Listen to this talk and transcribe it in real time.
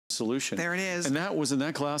solution. There it is. And that was in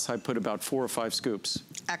that glass, I put about 4 or 5 scoops.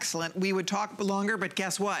 Excellent. We would talk longer, but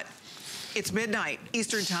guess what? It's midnight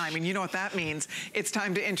Eastern time, and you know what that means. It's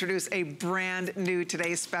time to introduce a brand new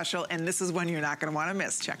Today's Special, and this is one you're not gonna wanna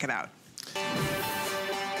miss. Check it out.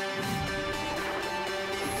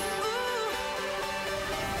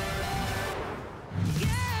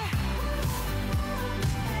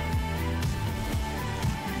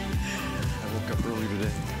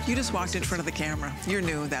 You just walked in front of the camera. You're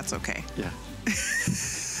new, that's okay. Yeah.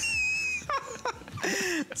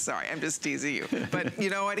 Sorry, I'm just teasing you. But you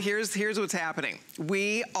know what, here's what's happening.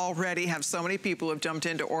 We already have so many people who have jumped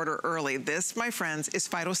in to order early. This, my friends, is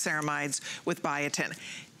phytoceramides with biotin.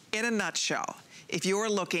 In a nutshell, if you're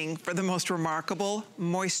looking for the most remarkable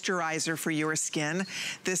moisturizer for your skin,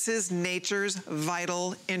 this is nature's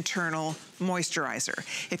vital internal moisturizer.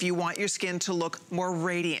 If you want your skin to look more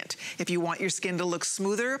radiant, if you want your skin to look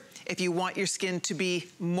smoother, if you want your skin to be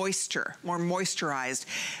more moisturized,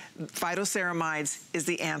 phytoceramides is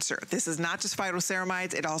the answer. This is not just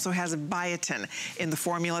phytoceramides, it also has biotin in the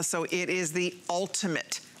formula, so it is the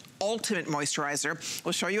ultimate moisturizer.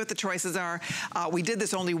 We'll show you what the choices are. We did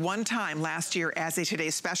this only one time last year as a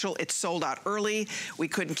Today's Special. It sold out early. We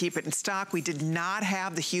couldn't keep it in stock. We did not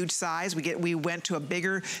have the huge size. We went to a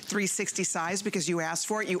bigger 360 size because you asked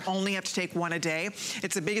for it. You only have to take one a day.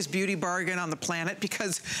 It's the biggest beauty bargain on the planet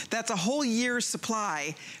because that's a whole year's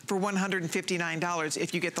supply for $159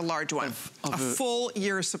 if you get the large one. A full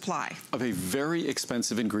year's supply. Of a very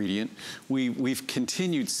expensive ingredient. We've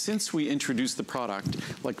continued, since we introduced the product,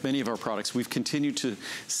 like many of our products, we've continued to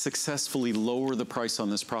successfully lower the price on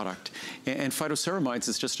this product. And phytoceramides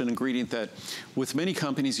is just an ingredient that, with many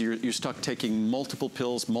companies, you're stuck taking multiple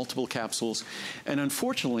pills, multiple capsules. And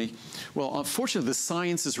unfortunately, the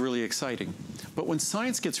science is really exciting. But when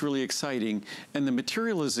science gets really exciting and the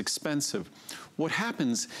material is expensive, what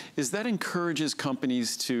happens is that encourages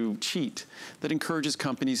companies to cheat. That encourages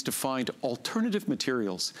companies to find alternative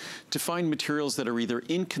materials, to find materials that are either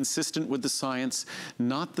inconsistent with the science,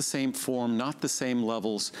 not the same form, not the same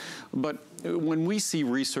levels. But when we see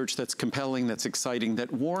research that's compelling, that's exciting,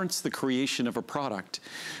 that warrants the creation of a product,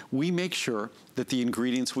 we make sure that the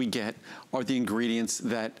ingredients we get are the ingredients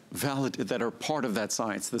that are part of that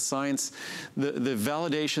science. The science, the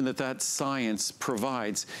validation that science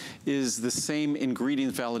provides is the same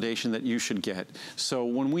ingredient validation that you should get. So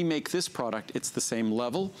when we make this product, it's the same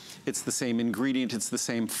level, it's the same ingredient, it's the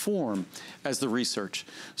same form as the research.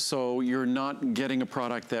 So you're not getting a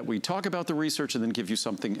product that we talk about the research and then give you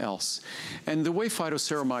something else. And the way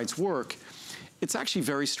phytoceramides work, it's actually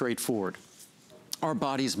very straightforward. Our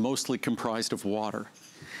body's mostly comprised of water.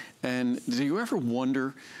 And do you ever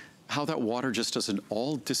wonder how that water just doesn't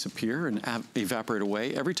all disappear and evaporate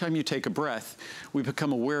away? Every time you take a breath, we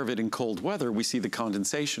become aware of it in cold weather, we see the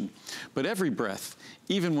condensation. But every breath,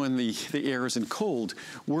 even when the air isn't cold,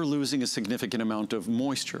 we're losing a significant amount of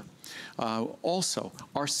moisture. Also,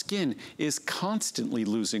 our skin is constantly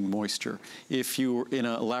losing moisture. If you're in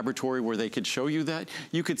a laboratory where they could show you that,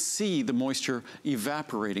 you could see the moisture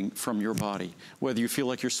evaporating from your body. Whether you feel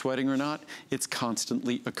like you're sweating or not, it's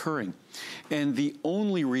constantly occurring. And the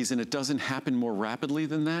only reason it doesn't happen more rapidly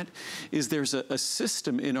than that is there's a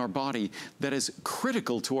system in our body that is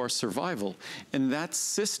critical to our survival, and that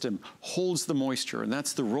system holds the moisture, and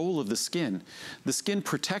that's the role of the skin. The skin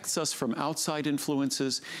protects us from outside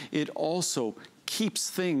influences. It also keeps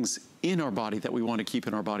things in our body that we want to keep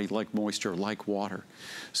in our body, like moisture, like water.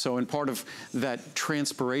 So in part of that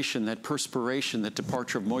transpiration, that perspiration, that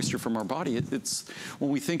departure of moisture from our body, it's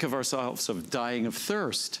when we think of ourselves of dying of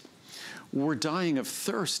thirst, we're dying of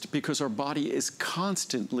thirst because our body is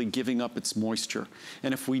constantly giving up its moisture.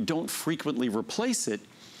 And if we don't frequently replace it,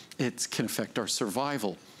 it can affect our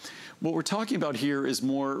survival. What we're talking about here is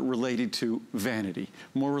more related to vanity,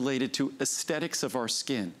 more related to aesthetics of our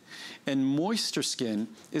skin. And moister skin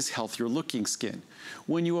is healthier looking skin.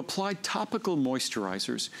 When you apply topical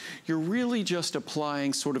moisturizers, you're really just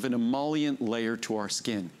applying sort of an emollient layer to our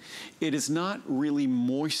skin. It is not really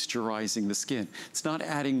moisturizing the skin. It's not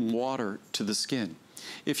adding water to the skin.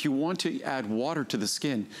 If you want to add water to the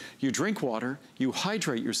skin, you drink water, you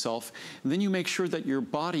hydrate yourself, and then you make sure that your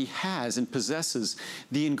body has and possesses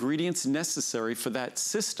the ingredients necessary for that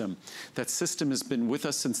system. That system has been with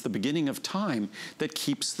us since the beginning of time that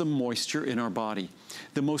keeps the moisture in our body.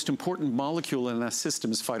 The most important molecule in that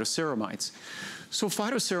system is phytoceramides. So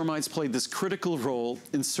phytoceramides played this critical role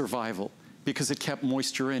in survival, because it kept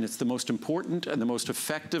moisture in. It's the most important and the most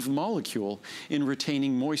effective molecule in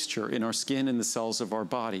retaining moisture in our skin and the cells of our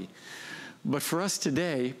body. But for us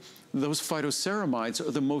today, those phytoceramides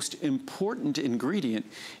are the most important ingredient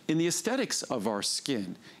in the aesthetics of our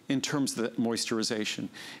skin in terms of the moisturization.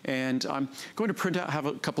 And I'm going to print out, have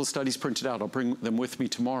a couple of studies printed out. I'll bring them with me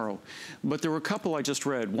tomorrow. But there were a couple I just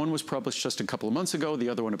read. One was published just a couple of months ago, the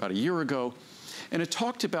other one about a year ago. And it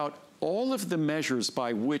talked about all of the measures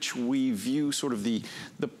by which we view sort of the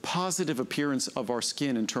positive appearance of our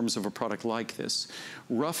skin in terms of a product like this.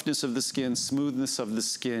 Roughness of the skin, smoothness of the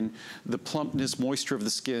skin, the plumpness, moisture of the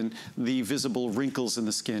skin, the visible wrinkles in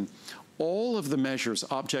the skin. All of the measures,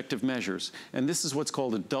 objective measures, and this is what's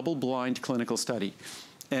called a double-blind clinical study.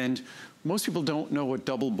 And most people don't know what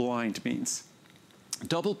double-blind means.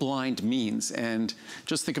 Double-blind means, and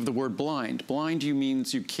just think of the word blind. Blind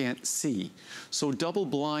means you can't see. So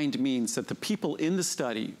double-blind means that the people in the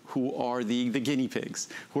study who are the guinea pigs,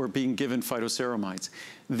 who are being given phytoceramides,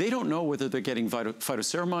 they don't know whether they're getting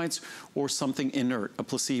phytoceramides or something inert, a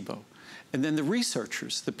placebo. And then the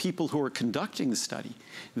researchers, the people who are conducting the study,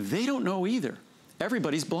 they don't know either.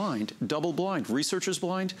 Everybody's blind, double-blind. Researchers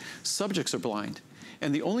blind, subjects are blind.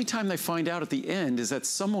 And the only time they find out at the end is that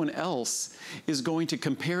someone else is going to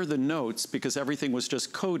compare the notes, because everything was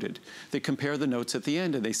just coded. They compare the notes at the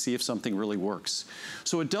end and they see if something really works.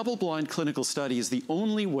 So a double-blind clinical study is the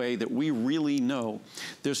only way that we really know.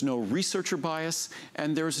 There's no researcher bias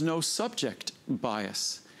and there's no subject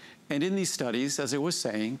bias. And in these studies, as I was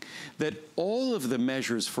saying, that all of the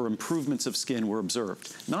measures for improvements of skin were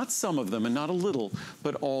observed. Not some of them and not a little,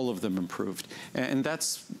 but all of them improved. And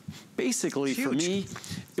that's basically, for me,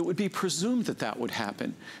 it would be presumed that that would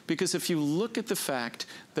happen. Because if you look at the fact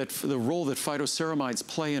that the role that phytoceramides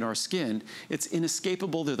play in our skin, it's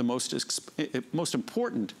inescapable. They're the most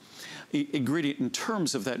important ingredient in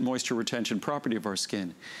terms of that moisture retention property of our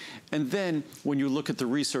skin. And then when you look at the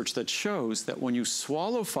research that shows that when you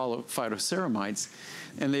swallow phytoceramides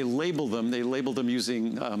and they label them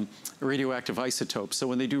using radioactive isotopes. So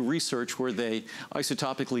when they do research where they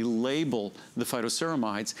isotopically label the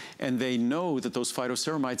phytoceramides and they know that those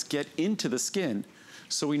phytoceramides get into the skin.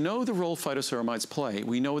 So we know the role phytoceramides play.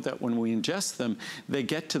 We know that when we ingest them, they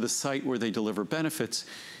get to the site where they deliver benefits.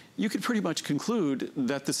 You could pretty much conclude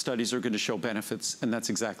that the studies are going to show benefits, and that's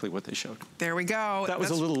exactly what they showed. There we go. That was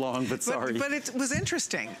a little long, but sorry. But it was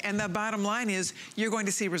interesting, and the bottom line is you're going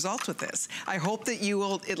to see results with this. I hope that you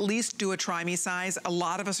will at least do a try me size. A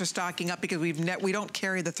lot of us are stocking up because we don't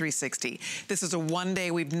carry the 360. This is a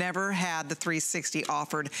one-day. We've never had the 360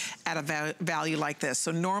 offered at a value like this.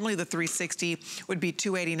 So normally the 360 would be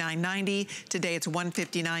 $289.90. Today it's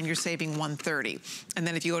 $159. You're saving $130. And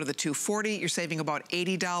then if you go to the 240, you're saving about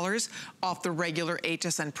 $80 off the regular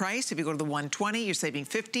HSN price. If you go to the 120, you're saving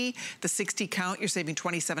 $50. The 60 count, you're saving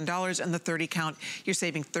 $27, and the 30 count, you're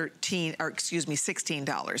saving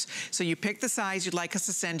 $16. So you pick the size you'd like us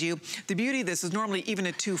to send you. The beauty of this is normally even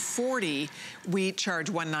at 240, we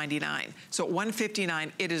charge $199. So at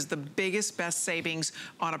 $159, it is the biggest, best savings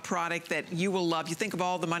on a product that you will love. You think of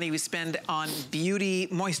all the money we spend on beauty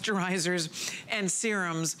moisturizers and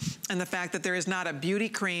serums, and the fact that there is not a beauty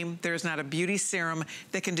cream, there is not a beauty serum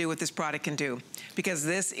that can do what this product can do, because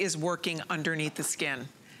this is working underneath the skin.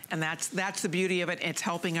 And that's the beauty of it. It's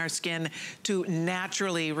helping our skin to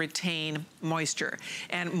naturally retain moisture.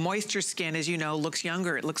 And moisture skin, as you know, looks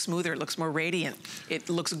younger, it looks smoother, it looks more radiant, it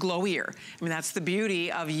looks glowier. I mean, that's the beauty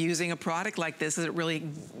of using a product like this, is it really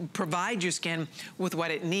provides your skin with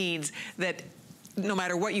what it needs, that no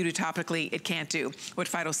matter what you do topically, it can't do what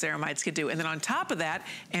phytoceramides can do. And then on top of that,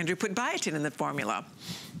 Andrew put biotin in the formula.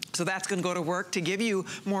 So that's going to go to work to give you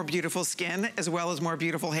more beautiful skin as well as more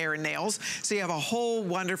beautiful hair and nails. So you have a whole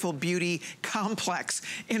wonderful beauty complex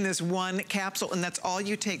in this one capsule, and that's all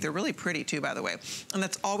you take. They're really pretty too, by the way. And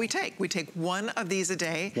that's all we take. We take one of these a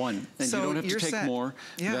day. One, and so you don't have to take more.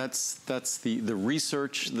 Yeah. That's the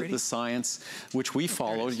research, the science, which we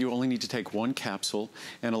followed. You only need to take one capsule,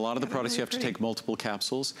 and a lot of the products you have to take multiple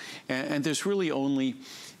capsules. And there's really only,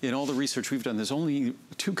 in all the research we've done, there's only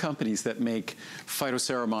 2 companies that make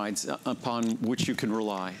phytoceramides upon which you can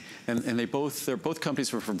rely. And they're both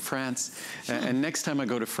companies are from France. And next time I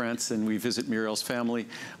go to France and we visit Muriel's family,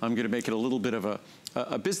 I'm going to make it a little bit of a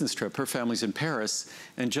business trip. Her family's in Paris,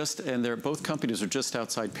 and both companies are just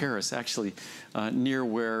outside Paris, actually near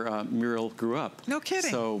where Muriel grew up. No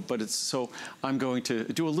kidding. So I'm going to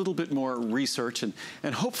do a little bit more research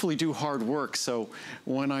and hopefully do hard work. So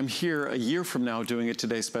when I'm here a year from now doing a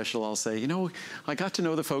Today Special, I'll say, you know, I got to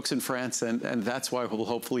know the folks in France, and that's why we'll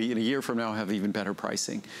hopefully in a year from now have even better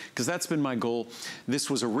pricing, because that's been my goal. This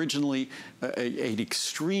was originally an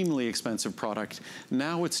extremely expensive product.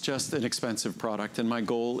 Now it's just an expensive product. and my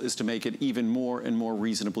goal is to make it even more and more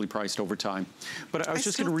reasonably priced over time. But I was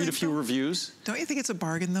just going to read a few reviews. Don't you think it's a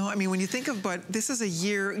bargain, though? I mean, when you think of, but this is a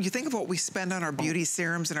year, you think of what we spend on our beauty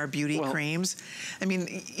serums and our beauty creams. I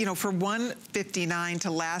mean, you know, for $159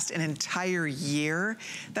 to last an entire year,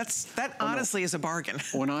 that honestly is a bargain.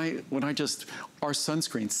 When I just, our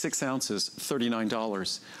sunscreen, 6 ounces,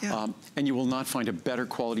 $39. Yeah. And you will not find a better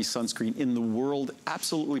quality sunscreen in the world,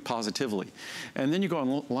 absolutely positively. And then you go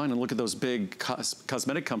online and look at those big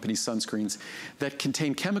cosmetic company sunscreens that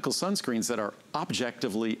contain chemical sunscreens that are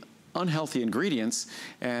objectively unhealthy ingredients,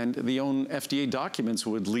 and the own FDA documents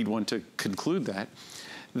would lead one to conclude that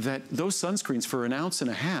those sunscreens for 1.5 ounces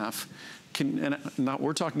and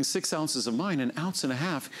we're talking 6 ounces of mine, 1.5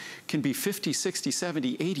 ounces can be $50,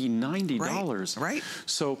 $60, $70, $80, $90. Right.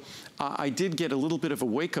 So I did get a little bit of a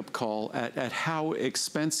wake-up call at how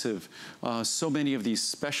expensive so many of these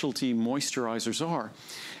specialty moisturizers are.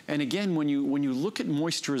 And again, when you look at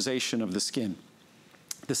moisturization of the skin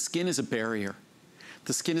is a barrier.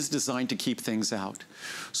 The skin is designed to keep things out.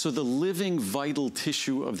 So the living, vital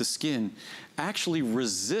tissue of the skin actually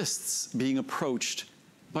resists being approached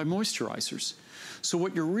by moisturizers. So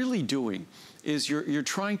what you're really doing is you're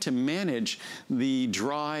trying to manage the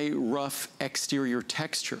dry, rough exterior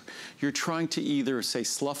texture. You're trying to either, say,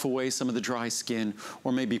 slough away some of the dry skin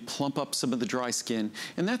or maybe plump up some of the dry skin.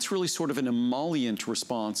 And that's really sort of an emollient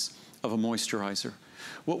response of a moisturizer.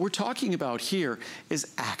 What we're talking about here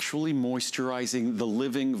is actually moisturizing the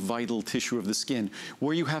living, vital tissue of the skin,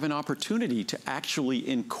 where you have an opportunity to actually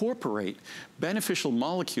incorporate beneficial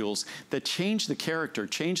molecules that change the character,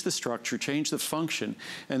 change the structure, change the function,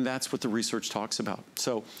 and that's what the research talks about.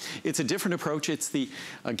 So it's a different approach. It's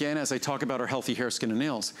again, as I talk about our healthy hair, skin, and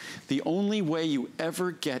nails, the only way you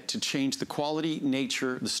ever get to change the quality,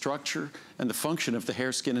 nature, the structure, and the function of the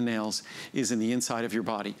hair, skin, and nails is in the inside of your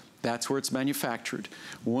body. That's where it's manufactured.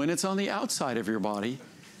 When it's on the outside of your body,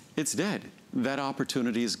 it's dead. That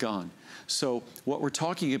opportunity is gone. So what we're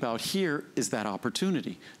talking about here is that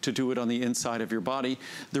opportunity to do it on the inside of your body.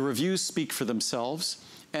 The reviews speak for themselves.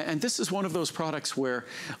 And this is one of those products where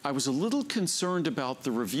I was a little concerned about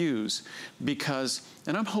the reviews because,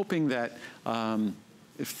 and I'm hoping that,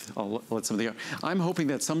 I'll let somebody go. I'm hoping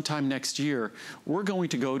that sometime next year, we're going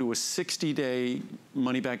to go to a 60-day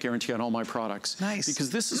money-back guarantee on all my products. Nice.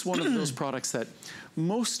 Because this is one of those products that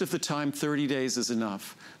most of the time, 30 days is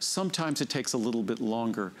enough. Sometimes it takes a little bit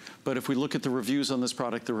longer. But if we look at the reviews on this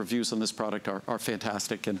product, the reviews on this product are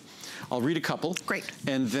fantastic. And I'll read a couple. Great.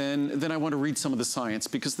 And then I want to read some of the science,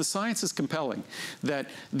 because the science is compelling. That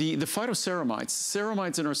the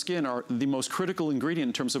ceramides in our skin are the most critical ingredient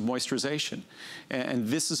in terms of moisturization. And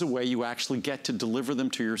this is a way you actually get to deliver them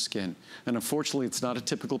to your skin. And unfortunately, it's not a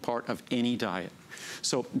typical part of any diet.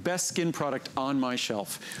 So, best skin product on my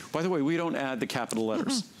shelf. By the way, we don't add the capital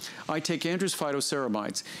letters. I take Andrew's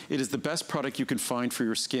Phytoceramides. It is the best product you can find for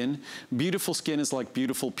your skin. Beautiful skin is like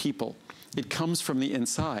beautiful people. It comes from the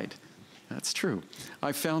inside. That's true.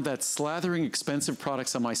 I found that slathering expensive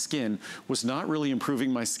products on my skin was not really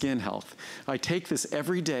improving my skin health. I take this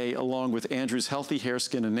every day along with Andrew's Healthy Hair,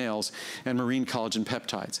 Skin, and Nails and Marine Collagen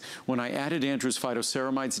Peptides. When I added Andrew's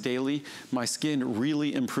Phytoceramides daily, my skin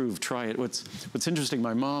really improved. Try it. What's interesting,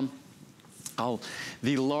 my mom,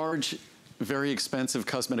 the large, very expensive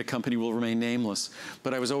cosmetic company will remain nameless,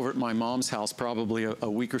 but I was over at my mom's house probably a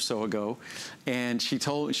week or so ago, and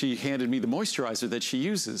she handed me the moisturizer that she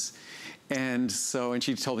uses. And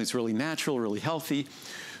she told me it's really natural, really healthy.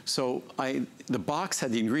 So the box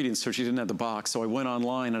had the ingredients, so she didn't have the box. So I went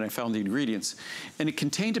online and I found the ingredients. And it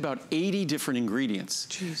contained about 80 different ingredients.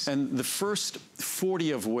 Jeez. And the first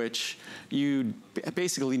 40 of which you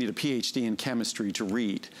basically need a PhD in chemistry to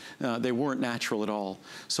read. They weren't natural at all.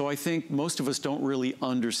 So I think most of us don't really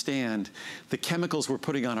understand the chemicals we're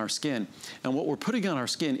putting on our skin. And what we're putting on our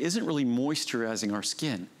skin isn't really moisturizing our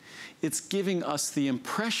skin. It's giving us the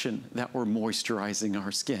impression that we're moisturizing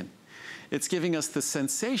our skin. It's giving us the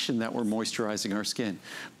sensation that we're moisturizing our skin.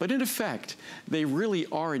 But in effect, they really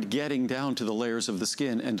are getting down to the layers of the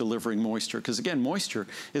skin and delivering moisture. Because again, moisture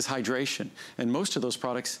is hydration. And most of those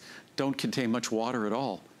products don't contain much water at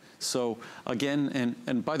all. So again,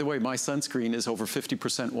 and by the way, my sunscreen is over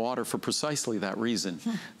 50% water for precisely that reason.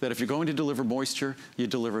 That if you're going to deliver moisture, you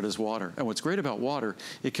deliver it as water. And what's great about water,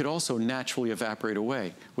 it could also naturally evaporate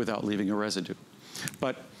away without leaving a residue.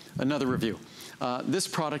 But another review. This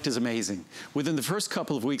product is amazing. Within the first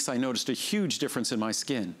couple of weeks, I noticed a huge difference in my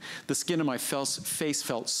skin. The skin on my face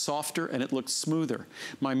felt softer and it looked smoother.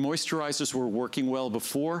 My moisturizers were working well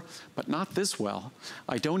before, but not this well.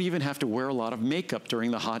 I don't even have to wear a lot of makeup during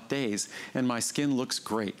the hot days, and my skin looks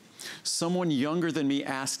great. Someone younger than me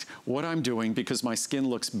asked what I'm doing because my skin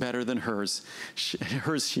looks better than hers.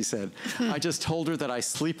 She said. I just told her that I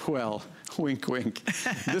sleep well. Wink, wink.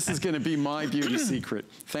 This is going to be my beauty secret.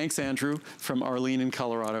 Thanks, Andrew, from Arlene in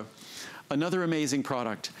Colorado. Another amazing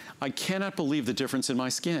product. I cannot believe the difference in my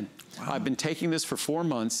skin. Wow. I've been taking this for 4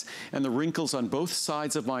 months, and the wrinkles on both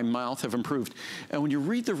sides of my mouth have improved. And when you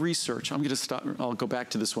read the research, I'm going to stop, I'll go back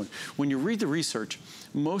to this one. When you read the research,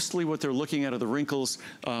 mostly what they're looking at are the wrinkles,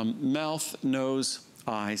 mouth, nose,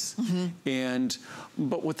 eyes.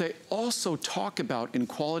 But what they also talk about in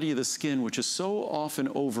quality of the skin, which is so often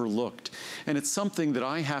overlooked, and it's something that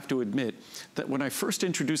I have to admit that when I first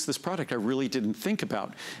introduced this product, I really didn't think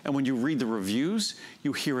about. And when you read the reviews,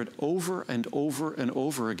 you hear it over and over and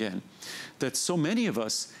over again, that so many of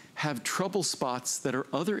us have trouble spots that are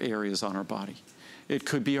other areas on our body. It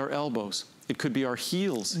could be our elbows. It could be our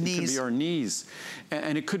heels, it could be our knees,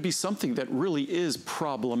 and it could be something that really is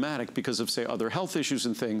problematic because of, say, other health issues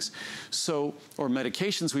and things, so, or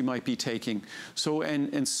medications we might be taking. So,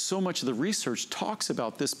 and so much of the research talks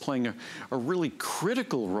about this playing a really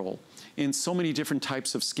critical role in so many different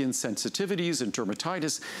types of skin sensitivities and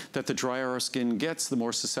dermatitis, that the drier our skin gets, the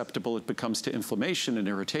more susceptible it becomes to inflammation and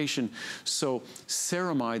irritation. So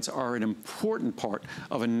ceramides are an important part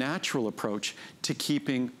of a natural approach to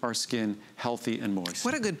keeping our skin healthy and moist.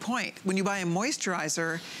 What a good point. When you buy a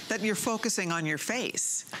moisturizer, that you're focusing on your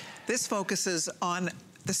face. This focuses on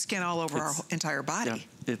the skin all over our entire body.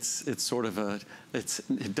 Yeah, it's sort of a,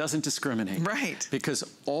 it doesn't discriminate. Right. Because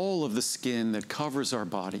all of the skin that covers our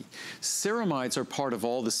body, ceramides are part of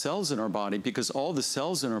all the cells in our body, because all the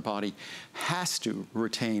cells in our body has to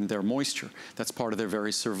retain their moisture. That's part of their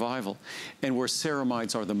very survival. And where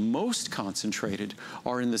ceramides are the most concentrated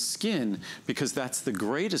are in the skin, because that's the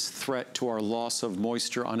greatest threat to our loss of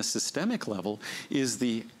moisture on a systemic level, is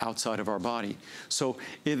the outside of our body. So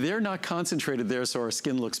if they're not concentrated there so our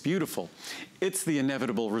skin looks beautiful, it's the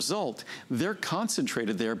inevitable result. They're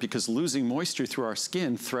concentrated there because losing moisture through our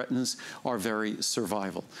skin threatens our very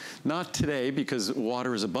survival. Not today because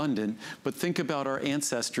water is abundant, but think about our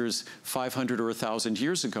ancestors 500 or 1,000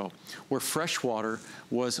 years ago, where fresh water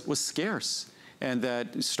was scarce, and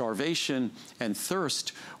that starvation and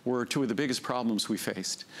thirst were two of the biggest problems we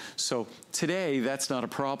faced. So today, that's not a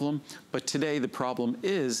problem, but today the problem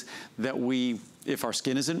is that if our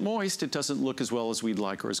skin isn't moist, it doesn't look as well as we'd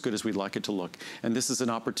like, or as good as we'd like it to look. And this is an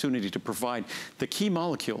opportunity to provide the key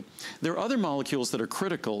molecule. There are other molecules that are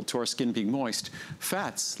critical to our skin being moist,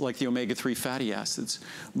 fats, like the omega-3 fatty acids.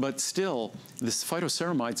 But still, this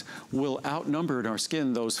phytoceramides will outnumber in our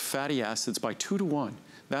skin those fatty acids by 2 to 1.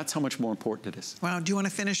 That's how much more important it is. Wow, do you want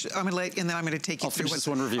to finish? I'm gonna and then I'm going to take you through. I'll finish this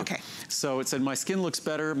one review. Okay. So it said my skin looks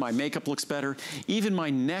better, my makeup looks better, even my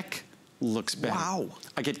neck looks better. Wow.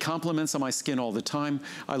 I get compliments on my skin all the time.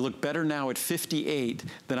 I look better now at 58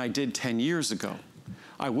 than I did 10 years ago.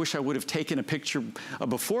 I wish I would have taken a picture, a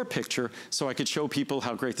before picture, so I could show people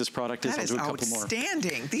how great this product is. That is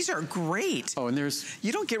outstanding. These are great. Oh, and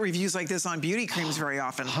you don't get reviews like this on beauty creams very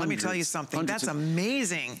often. Let me tell you something. That's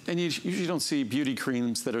amazing. And you usually don't see beauty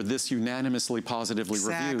creams that are this unanimously positively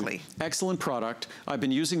reviewed. Excellent product. I've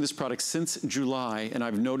been using this product since July, and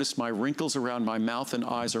I've noticed my wrinkles around my mouth and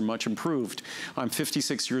eyes are much improved. I'm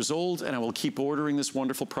 56 years old, and I will keep ordering this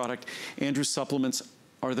wonderful product. Andrew's supplements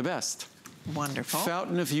are the best. Wonderful.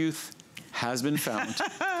 Fountain of youth has been found.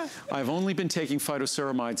 I've only been taking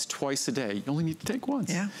phytoceramides twice a day. You only need to take once.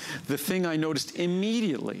 Yeah. The thing I noticed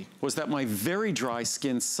immediately was that my very dry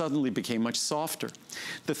skin suddenly became much softer.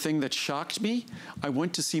 The thing that shocked me, I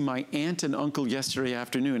went to see my aunt and uncle yesterday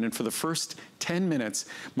afternoon, and for the first 10 minutes,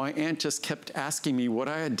 my aunt just kept asking me what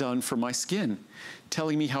I had done for my skin,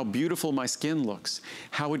 telling me how beautiful my skin looks,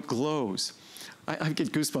 how it glows. I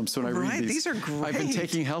get goosebumps when I read these. These are great. I've been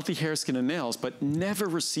taking healthy hair, skin, and nails, but never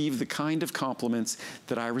received the kind of compliments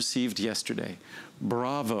that I received yesterday.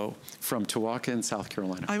 Bravo from Tawaka in South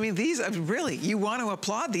Carolina. I mean, these are really, you want to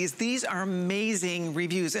applaud these. These are amazing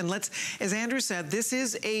reviews. And as Andrew said, this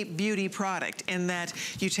is a beauty product in that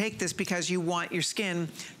you take this because you want your skin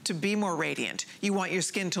to be more radiant. You want your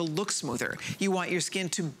skin to look smoother. You want your skin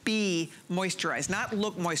to be moisturized, not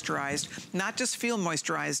look moisturized, not just feel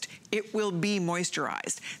moisturized. It will be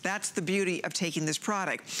moisturized. That's the beauty of taking this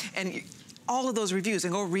product. And all of those reviews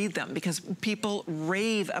and go read them, because people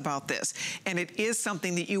rave about this. And it is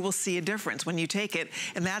something that you will see a difference when you take it.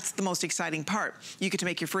 And that's the most exciting part. You get to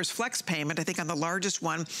make your first flex payment. I think on the largest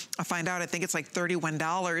one, I find out, I think it's like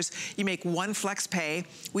 $31. You make one flex pay.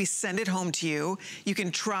 We send it home to you. You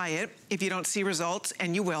can try it. If you don't see results,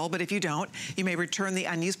 and you will, but if you don't, you may return the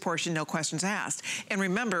unused portion, no questions asked. And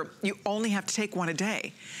remember, you only have to take one a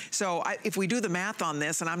day. So if we do the math on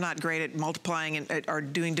this, and I'm not great at multiplying or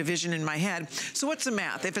doing division in my head, so what's the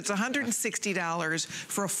math? If it's $160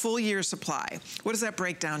 for a full year supply, what does that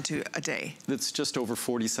break down to a day? It's just over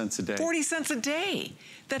 40 cents a day. 40 cents a day.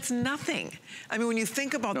 That's nothing. I mean, when you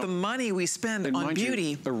think about the money we spend on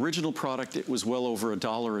beauty. You, original product, it was well over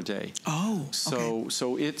 $1 a day. Oh,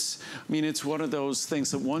 so it's, I mean, it's one of those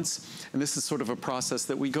things that once, and this is sort of a process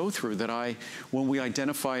that we go through, that when we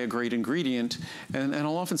identify a great ingredient, and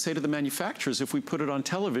I'll often say to the manufacturers, if we put it on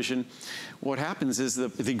television, what happens is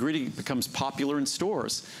the ingredient becomes popular in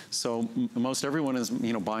stores. So most everyone is,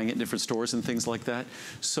 buying it in different stores and things like that.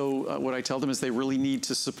 So what I tell them is they really need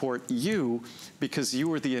to support you, because you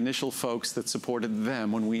were the initial folks that supported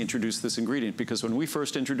them when we introduced this ingredient. Because when we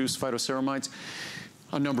first introduced phytoceramides,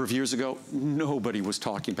 a number of years ago, nobody was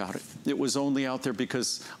talking about it. It was only out there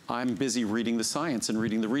because I'm busy reading the science and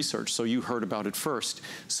reading the research, so you heard about it first.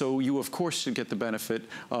 So you, of course, should get the benefit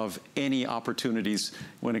of any opportunities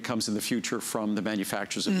when it comes in the future from the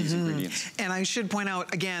manufacturers of these ingredients. And I should point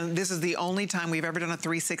out, again, this is the only time we've ever done a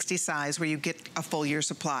 360 size where you get a full year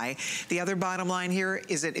supply. The other bottom line here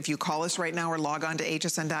is that if you call us right now or log on to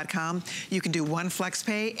hsn.com, you can do one flex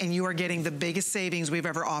pay, and you are getting the biggest savings we've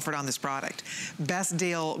ever offered on this product. Best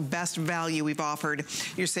deal, best value we've offered.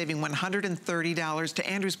 You're saving $130. To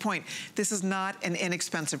Andrew's point, this is not an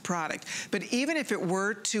inexpensive product. But even if it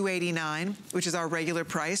were $289, which is our regular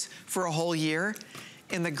price for a whole year,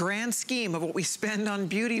 in the grand scheme of what we spend on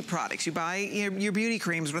beauty products, you buy your beauty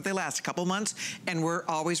creams, but they last a couple months, and we're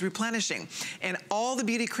always replenishing. And all the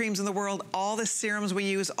beauty creams in the world, all the serums we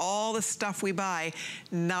use, all the stuff we buy,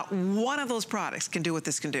 not one of those products can do what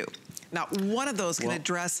this can do. Not one of those can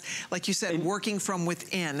address, like you said, working from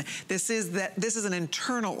within. This is an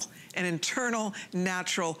internal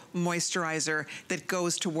natural moisturizer that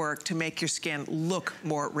goes to work to make your skin look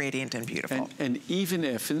more radiant and beautiful. And even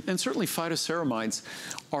if, and certainly phytoceramides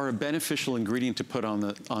are a beneficial ingredient to put on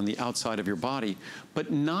the outside of your body,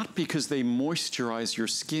 but not because they moisturize your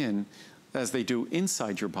skin as they do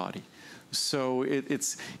inside your body. So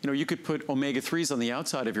it's, you could put omega-3s on the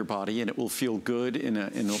outside of your body and it will feel good in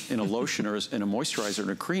a lotion or in a moisturizer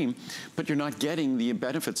and a cream, but you're not getting the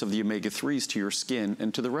benefits of the omega-3s to your skin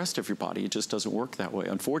and to the rest of your body. It just doesn't work that way,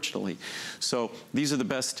 unfortunately. So these are the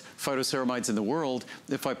best phytoceramides in the world.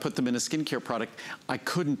 If I put them in a skincare product, I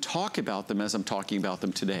couldn't talk about them as I'm talking about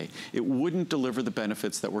them today. It wouldn't deliver the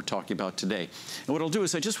benefits that we're talking about today. And what I'll do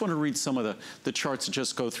is I just want to read some of the charts and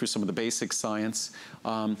just go through some of the basic science.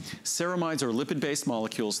 Ceramides are lipid-based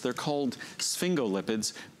molecules. They're called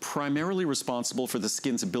sphingolipids, primarily responsible for the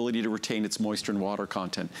skin's ability to retain its moisture and water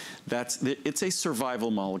content. It's a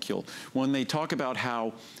survival molecule. When they talk about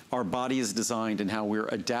how our body is designed and how we're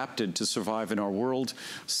adapted to survive in our world,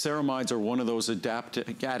 ceramides are one of those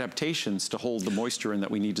adaptations to hold the moisture in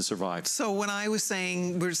that we need to survive. So when we were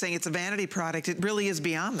saying it's a vanity product, it really is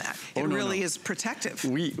beyond that. It really is protective.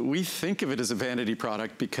 We think of it as a vanity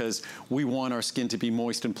product because we want our skin to be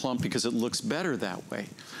moist and plump because it looks better that way.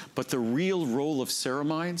 But the real role of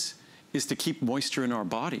ceramides is to keep moisture in our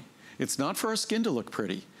body. It's not for our skin to look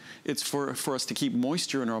pretty. It's for us to keep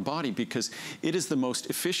moisture in our body because it is the most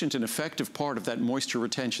efficient and effective part of that moisture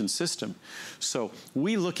retention system. So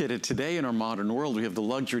we look at it today in our modern world. We have the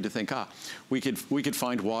luxury to think, we could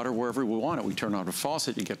find water wherever we want it. We turn on a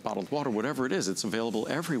faucet, you get bottled water, whatever it is. It's available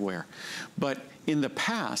everywhere. But in the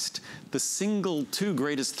past, the two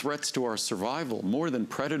greatest threats to our survival, more than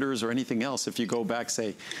predators or anything else, if you go back,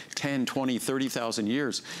 say, 10, 20, 30,000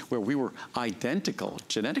 years, where we were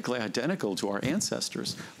genetically identical to our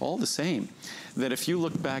ancestors, all the same, that if you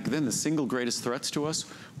look back then, the single greatest threats to us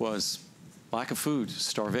was lack of food,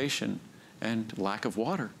 starvation, and lack of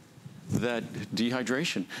water. That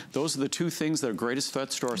dehydration. Those are the two things that are greatest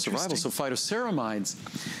threats to our survival. So phytoceramides,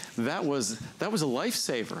 that was a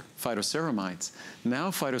lifesaver, phytoceramides.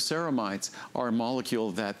 Now phytoceramides are a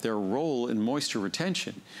molecule that their role in moisture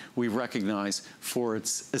retention we recognize for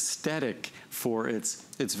its aesthetic, for its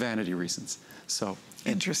vanity reasons. So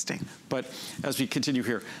Interesting. But as we continue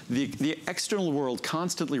here, the external world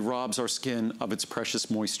constantly robs our skin of its precious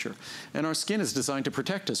moisture. And our skin is designed to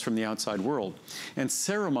protect us from the outside world. And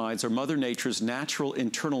ceramides are Mother Nature's natural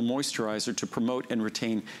internal moisturizer to promote and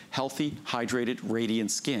retain healthy, hydrated,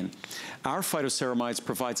 radiant skin. Our phytoceramides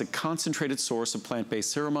provides a concentrated source of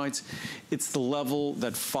plant-based ceramides. It's the level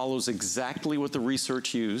that follows exactly what the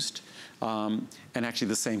research used, and actually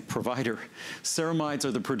the same provider. Ceramides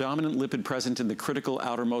are the predominant lipid present in the critical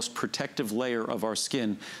outermost protective layer of our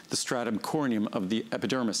skin, the stratum corneum of the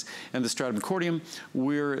epidermis. And the stratum corneum,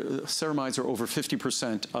 where ceramides are over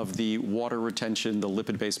 50% of the water retention, the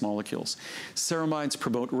lipid-based molecules. Ceramides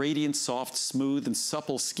promote radiant, soft, smooth, and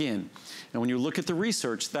supple skin. And when you look at the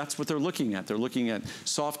research, that's what they're looking at. They're looking at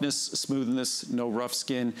softness, smoothness, no rough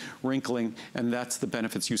skin, wrinkling, and that's the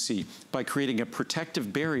benefits you see by creating a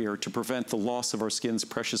protective barrier to prevent the loss of our skin's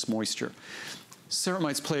precious moisture.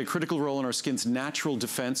 Ceramides play a critical role in our skin's natural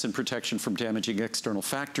defense and protection from damaging external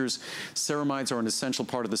factors. Ceramides are an essential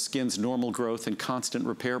part of the skin's normal growth and constant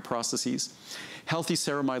repair processes. Healthy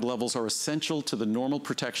ceramide levels are essential to the normal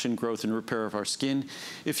protection, growth, and repair of our skin.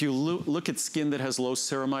 If you look at skin that has low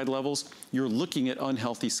ceramide levels, you're looking at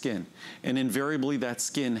unhealthy skin, and invariably that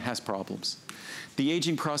skin has problems. The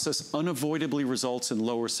aging process unavoidably results in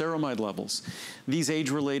lower ceramide levels. These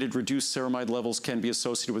age-related reduced ceramide levels can be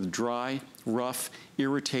associated with dry, rough,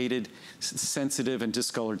 irritated, sensitive, and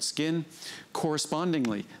discolored skin.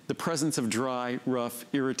 Correspondingly, the presence of dry, rough,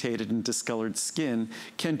 irritated, and discolored skin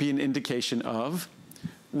can be an indication of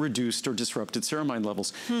reduced or disrupted ceramide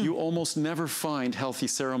levels. You almost never find healthy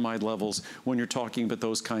ceramide levels when you're talking about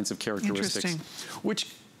those kinds of characteristics, which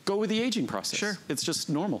go with the aging process. Sure. It's just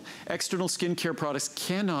normal. External skincare products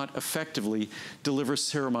cannot effectively deliver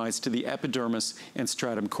ceramides to the epidermis and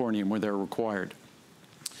stratum corneum where they're required.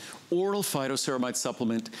 Oral phytoceramide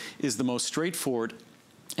supplement is the most straightforward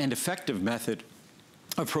and effective method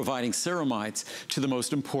of providing ceramides to the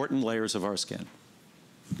most important layers of our skin.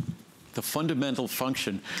 The fundamental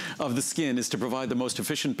function of the skin is to provide the most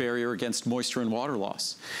efficient barrier against moisture and water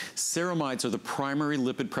loss. Ceramides are the primary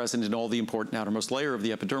lipid present in all the important outermost layer of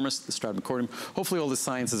the epidermis, the stratum corneum. Hopefully all this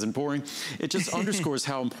science isn't boring. It just underscores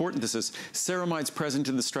how important this is. Ceramides present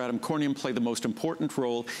in the stratum corneum play the most important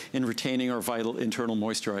role in retaining our vital internal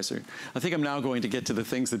moisturizer. I think I'm now going to get to the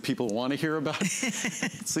things that people want to hear about.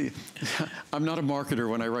 See, I'm not a marketer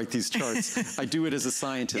when I write these charts. I do it as a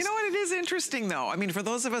scientist. You know what, it is interesting though. I mean, for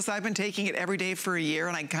those of us, I've been taking it every day for a year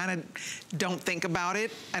and I kind of don't think about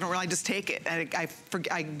it. I don't really just take it.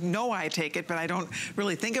 I know I take it, but I don't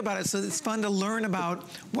really think about it. So it's fun to learn about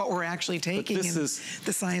what we're actually taking and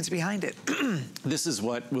the science behind it. This is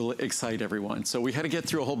what will excite everyone. So we had to get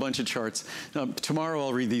through a whole bunch of charts. Tomorrow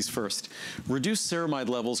I'll read these first. Reduced ceramide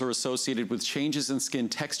levels are associated with changes in skin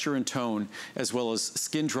texture and tone, as well as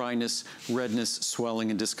skin dryness, redness, swelling,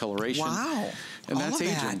 and discoloration. Wow. And that's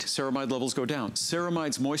aging. Ceramide levels go down.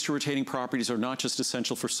 Ceramides' moisture-retaining properties are not just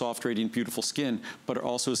essential for soft, radiant, beautiful skin, but are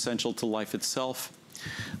also essential to life itself.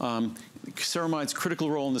 Ceramides' critical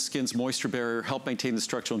role in the skin's moisture barrier help maintain the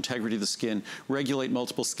structural integrity of the skin, regulate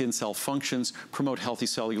multiple skin cell functions, promote healthy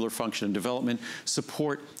cellular function and development,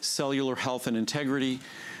 support cellular health and integrity,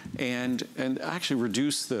 and actually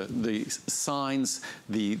reduce the signs,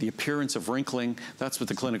 the appearance of wrinkling. That's what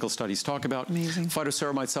the clinical studies talk about. Amazing.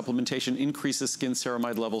 Phytoceramide supplementation increases skin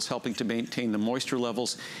ceramide levels, helping to maintain the moisture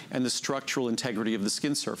levels and the structural integrity of the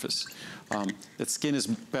skin surface. That skin is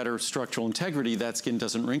better structural integrity, that skin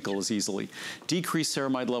doesn't wrinkle as easily. Decreased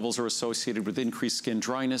ceramide levels are associated with increased skin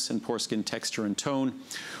dryness and poor skin texture and tone.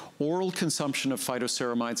 Oral consumption of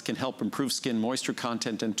phytoceramides can help improve skin moisture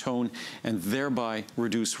content and tone and thereby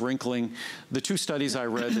reduce wrinkling. The two studies I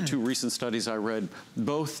read, the two recent studies I read,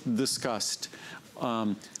 both discussed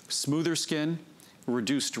smoother skin,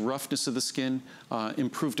 reduced roughness of the skin,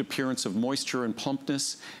 improved appearance of moisture and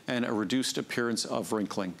plumpness, and a reduced appearance of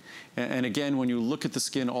wrinkling. And again, when you look at the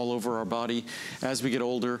skin all over our body, as we get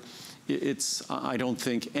older, I don't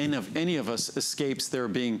think any of us escapes there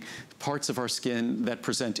being parts of our skin that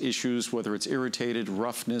present issues, whether it's irritated,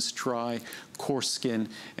 roughness, dry, coarse skin,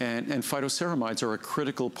 and phytoceramides are a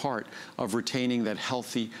critical part of retaining that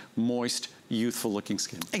healthy, moist, youthful looking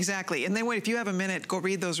skin. Exactly. And then if you have a minute, go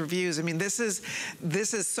read those reviews. I mean, this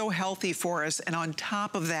is so healthy for us. And on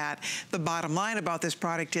top of that, the bottom line about this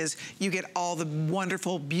product is you get all the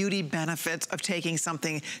wonderful beauty benefits of taking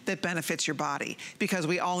something that benefits your body, because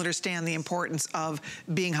we all understand the importance of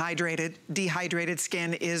being hydrated. Dehydrated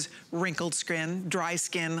skin is wrinkled skin. Dry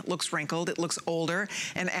skin looks wrinkled. It looks older.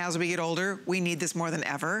 And as we get older, we need this more than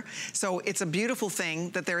ever. So it's a beautiful thing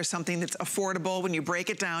that there is something that's affordable. When you break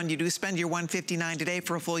it down, you do spend your $159 today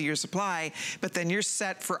for a full year supply, but then you're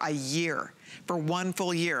set for a year. For one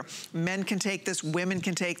full year. Men can take this, women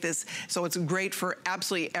can take this, so it's great for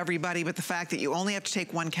absolutely everybody, but the fact that you only have to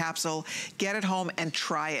take one capsule, get it home and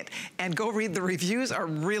try it. And go read, the reviews are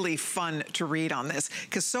really fun to read on this,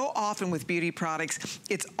 because so often with beauty products,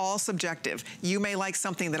 it's all subjective. You may like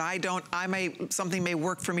something that I don't, something may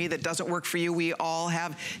work for me that doesn't work for you. We all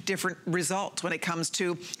have different results when it comes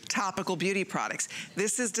to topical beauty products.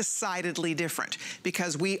 This is decidedly different,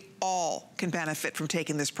 because we all can benefit from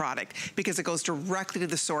taking this product, because it goes directly to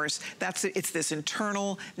the source. It's this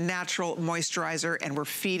internal, natural moisturizer, and we're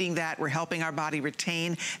feeding that. We're helping our body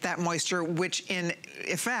retain that moisture, which in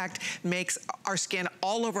effect makes our skin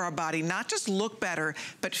all over our body not just look better,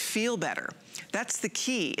 but feel better. That's the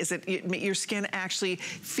key, is that your skin actually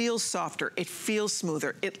feels softer, it feels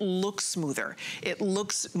smoother, it looks smoother, it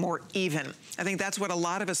looks more even. I think that's what a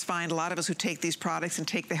lot of us find, a lot of us who take these products and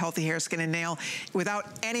take the Healthy Hair, Skin, and Nail without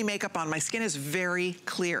any makeup on. My skin is very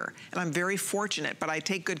clear, and I'm very fortunate, but I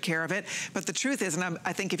take good care of it. But the truth is, and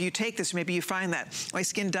I think if you take this, maybe you find that my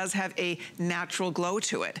skin does have a natural glow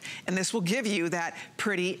to it, and this will give you that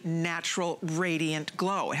pretty natural, radiant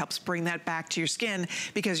glow. It helps bring that back to your skin,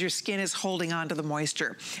 because your skin is holding on to the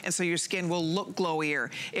moisture. And so your skin will look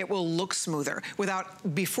glowier. It will look smoother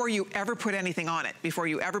before you ever put anything on it, before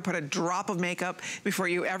you ever put a drop of makeup, before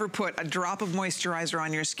you ever put a drop of moisturizer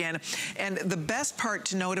on your skin. And the best part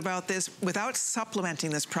to note about this, without supplementing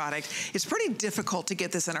this product, it's pretty difficult to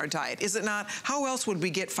get this in our diet, is it not? How else would we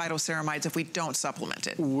get phytoceramides if we don't supplement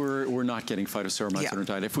it? We're not getting phytoceramides in our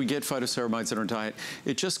diet. If we get phytoceramides in our diet,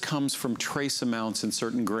 it just comes from trace amounts in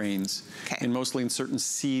certain grains, and mostly in certain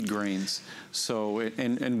seed grains. So,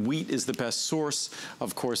 and wheat is the best source.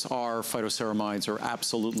 Of course, our phytoceramides are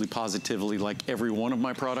absolutely positively, like every one of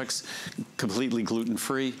my products, completely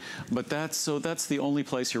gluten-free. But that's the only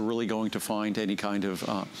place you're really going to find any kind of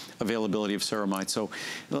availability of ceramide. So,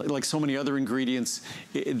 like so many other ingredients,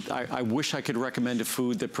 I wish I could recommend a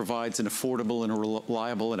food that provides an affordable and a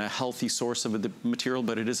reliable and a healthy source of the material,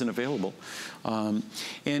 but it isn't available.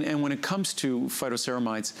 And when it comes to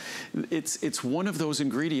phytoceramides, it's one of those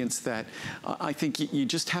ingredients that I think you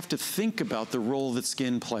just have to think about the role that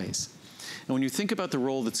skin plays. And when you think about the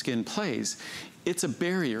role that skin plays, it's a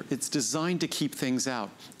barrier. It's designed to keep things out.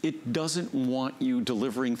 It doesn't want you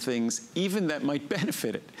delivering things even that might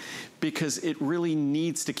benefit it, because it really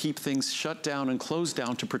needs to keep things shut down and closed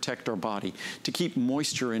down to protect our body, to keep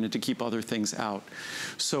moisture in it, to keep other things out.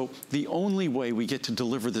 So the only way we get to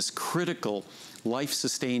deliver this critical,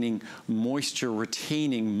 life-sustaining,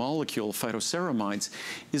 moisture-retaining molecule, phytoceramides,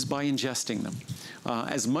 is by ingesting them.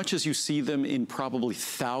 As much as you see them in probably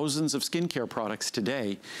thousands of skincare products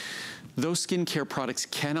today, those skincare products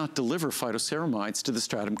cannot deliver phytoceramides to the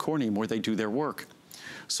stratum corneum where they do their work.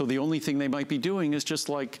 So the only thing they might be doing is just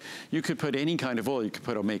like, you could put any kind of oil. You could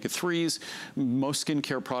put omega-3s. Most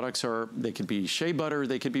skincare products they could be shea butter.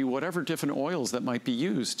 They could be whatever different oils that might be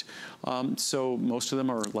used. So most of them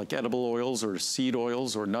are like edible oils or seed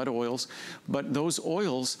oils or nut oils. But those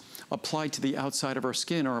oils applied to the outside of our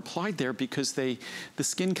skin are applied there because the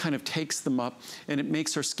skin kind of takes them up, and it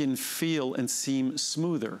makes our skin feel and seem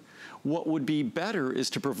smoother. What would be better is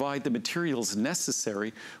to provide the materials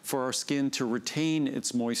necessary for our skin to retain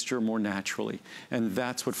its moisture more naturally. And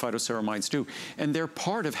that's what phytoceramides do. And they're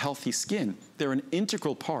part of healthy skin. They're an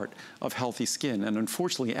integral part of healthy skin. And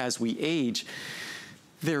unfortunately, as we age,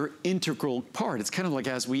 they're an integral part. It's kind of like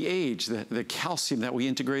as we age, the calcium that we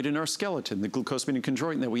integrate in our skeleton, the glucosamine and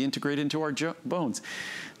chondroitin that we integrate into our bones,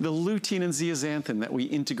 the lutein and zeaxanthin that we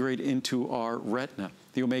integrate into our retina,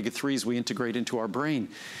 the omega-3s we integrate into our brain.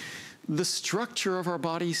 The structure of our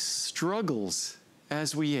body struggles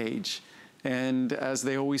as we age. And as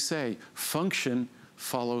they always say, function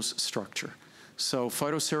follows structure. So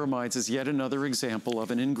phytoceramides is yet another example of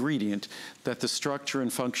an ingredient that the structure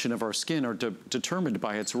and function of our skin are determined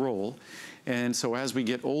by its role. And so as we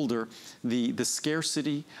get older, the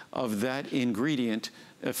scarcity of that ingredient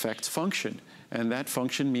affects function. And that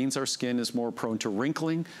function means our skin is more prone to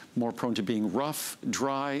wrinkling, more prone to being rough,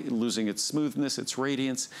 dry, losing its smoothness, its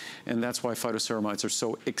radiance. And that's why phytoceramides are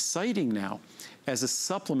so exciting now as a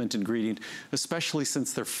supplement ingredient, especially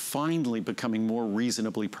since they're finally becoming more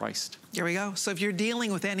reasonably priced. There we go. So if you're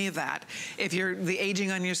dealing with any of that, if you're the aging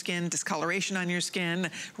on your skin, discoloration on your skin,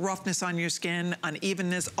 roughness on your skin,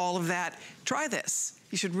 unevenness, all of that, try this.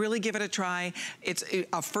 You should really give it a try. It's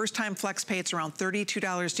a first-time flex pay. It's around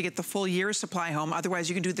 $32 to get the full year's supply home. Otherwise,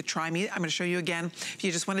 you can do the try me. I'm gonna show you again. If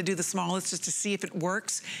you just wanna do the smallest just to see if it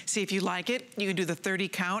works, see if you like it, you can do the 30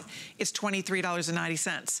 count. It's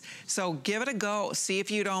 $23.90. So give it a go. See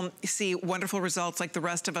if you don't see wonderful results like the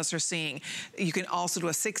rest of us are seeing. You can also do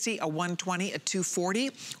a 60, a 120, a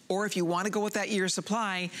 240, or if you wanna go with that year's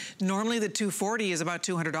supply, normally the 240 is about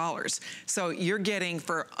 $200. So you're getting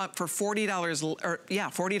for $40, or yeah,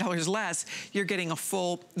 $40 less, you're getting a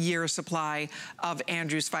full year's supply of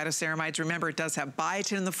Andrew's phytoceramides. Remember, it does have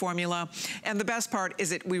biotin in the formula. And the best part is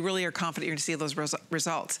that we really are confident you're gonna see those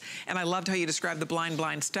results. And I loved how you described the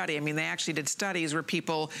blind study. I mean, they actually did studies where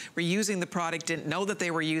people were using the product, didn't know that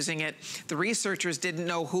they were using it. The researchers didn't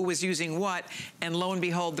know who was using what. And lo and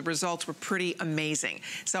behold, the results were pretty amazing.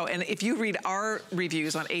 So, and if you read our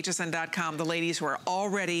reviews on hsn.com, the ladies who are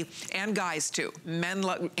already, and guys too, men,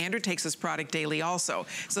 Andrew takes this product daily also.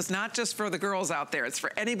 So it's not just for the girls out there, it's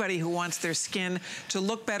for anybody who wants their skin to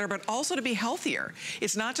look better, but also to be healthier.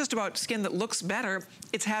 It's not just about skin that looks better,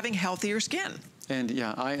 it's having healthier skin. And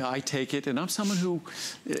yeah, I take it, and I'm someone who,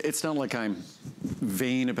 it's not like I'm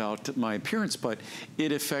vain about my appearance, but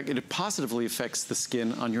it positively affects the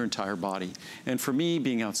skin on your entire body. And for me,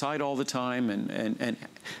 being outside all the time and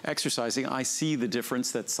exercising, I see the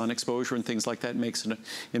difference that sun exposure and things like that makes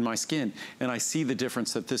in my skin. And I see the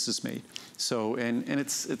difference that this has made. So, and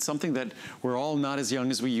it's something that we're all not as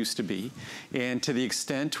young as we used to be. And to the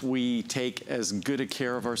extent we take as good a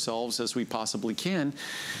care of ourselves as we possibly can,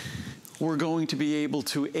 we're going to be able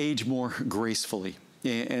to age more gracefully.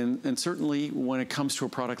 And certainly when it comes to a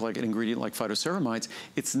product like an ingredient like phytoceramides,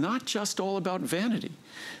 it's not just all about vanity,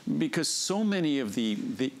 because so many of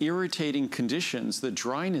the irritating conditions, the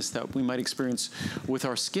dryness that we might experience with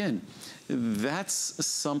our skin, that's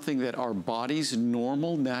something that our body's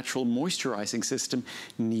normal, natural moisturizing system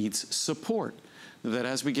needs support. That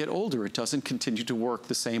as we get older, it doesn't continue to work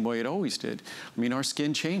the same way it always did. I mean, our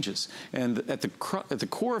skin changes. And at the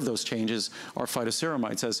core of those changes are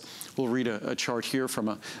phytoceramides. As we'll read a chart here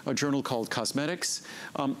from a journal called Cosmetics.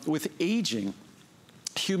 With aging,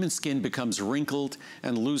 human skin becomes wrinkled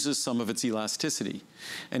and loses some of its elasticity.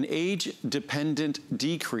 An age-dependent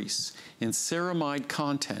decrease in ceramide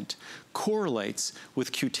content correlates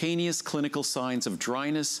with cutaneous clinical signs of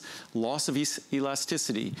dryness, loss of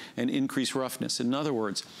elasticity, and increased roughness. In other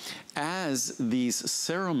words, as these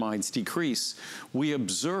ceramides decrease, we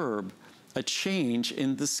observe a change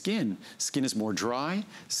in the skin. Skin is more dry,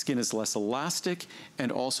 skin is less elastic,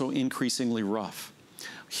 and also increasingly rough.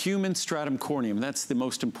 Human stratum corneum, that's the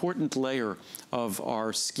most important layer of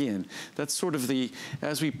our skin. That's sort of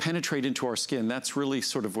as we penetrate into our skin, that's really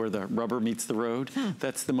sort of where the rubber meets the road.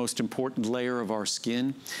 That's the most important layer of our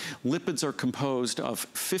skin. Lipids are composed of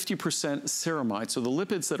 50% ceramides, so the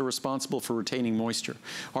lipids that are responsible for retaining moisture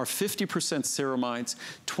are 50% ceramides,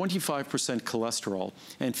 25% cholesterol,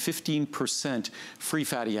 and 15% free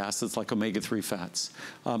fatty acids like omega-3 fats.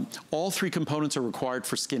 All three components are required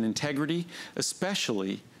for skin integrity,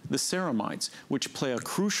 especially the ceramides, which play a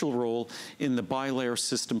crucial role in the bilayer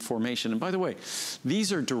system formation. And by the way,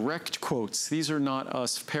 these are direct quotes. These are not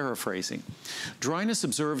us paraphrasing. Dryness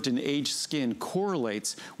observed in aged skin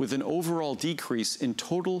correlates with an overall decrease in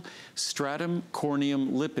total stratum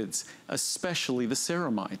corneum lipids, especially the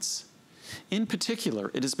ceramides. In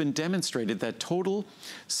particular, it has been demonstrated that total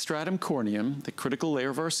stratum corneum, the critical layer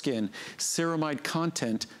of our skin, ceramide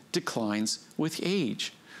content declines with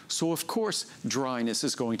age. So of course, dryness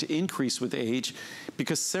is going to increase with age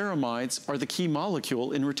because ceramides are the key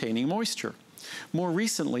molecule in retaining moisture. More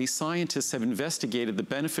recently, scientists have investigated the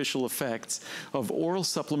beneficial effects of oral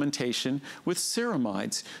supplementation with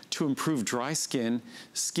ceramides to improve dry skin,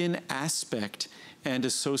 skin aspect, and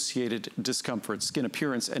associated discomforts, skin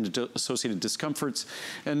appearance and associated discomforts.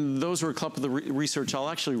 And those are a couple of the research. I'll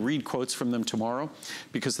actually read quotes from them tomorrow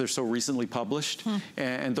because they're so recently published.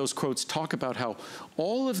 And those quotes talk about how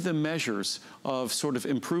all of the measures of sort of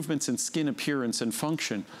improvements in skin appearance and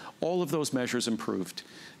function, all of those measures improved.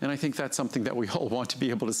 And I think that's something that we all want to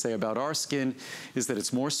be able to say about our skin, is that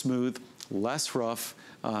it's more smooth, less rough,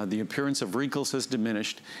 the appearance of wrinkles has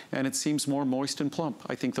diminished, and it seems more moist and plump.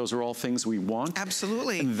 I think those are all things we want.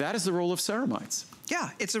 Absolutely. And that is the role of ceramides.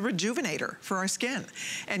 Yeah, it's a rejuvenator for our skin.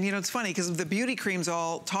 And you know, it's funny because the beauty creams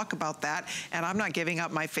all talk about that, and I'm not giving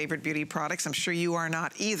up my favorite beauty products. I'm sure you are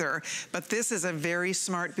not either, but this is a very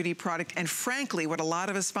smart beauty product. And frankly, what a lot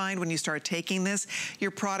of us find when you start taking this,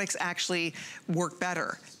 your products actually work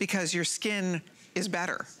better because your skin is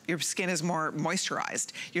better. Your skin is more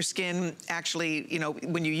moisturized. Your skin actually, you know,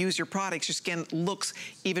 when you use your products, your skin looks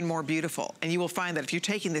even more beautiful. And you will find that if you're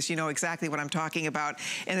taking this, you know exactly what I'm talking about.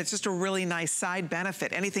 And it's just a really nice side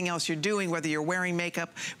benefit. Anything else you're doing, whether you're wearing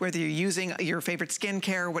makeup, whether you're using your favorite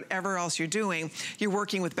skincare, whatever else you're doing, you're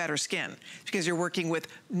working with better skin because you're working with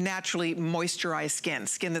naturally moisturized skin,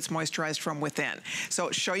 skin that's moisturized from within.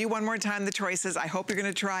 So show you one more time the choices. I hope you're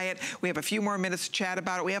gonna try it. We have a few more minutes to chat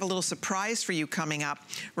about it. We have a little surprise for you coming up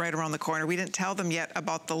right around the corner. We didn't tell them yet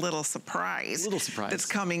about the little surprise. That's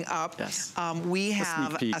coming up. Yes. We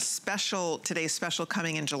have a special, today's special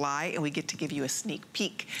coming in July, and we get to give you a sneak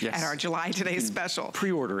peek at our July Today's special.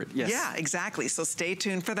 Pre-order it, yes. Yeah, exactly. So stay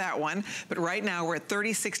tuned for that one. But right now we're at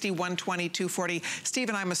 30, 60, 120, 240.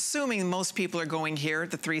 Stephen, I'm assuming most people are going here,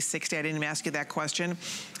 the 360. I didn't even ask you that question.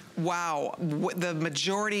 Wow, the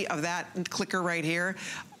majority of that clicker right here,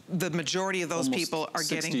 the majority of those people are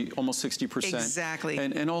getting almost 60%. Exactly.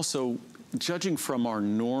 And also, judging from our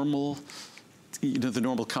normal, you know, the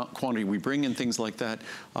normal quantity we bring in, things like that,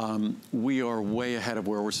 we are way ahead of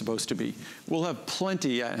where we're supposed to be. We'll have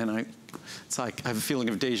plenty, and it's like I have a feeling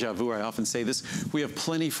of deja vu. I often say this. We have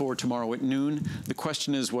plenty for tomorrow at noon. The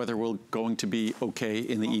question is whether we're going to be okay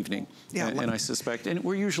in the evening. Yeah, and I suspect, and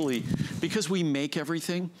we're usually, because we make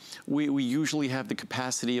everything, we usually have the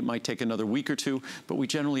capacity. It might take another week or two, but we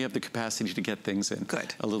generally have the capacity to get things in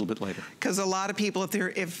a little bit later. Because a lot of people, I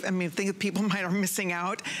think people might are missing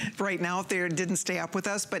out right now if they didn't stay up with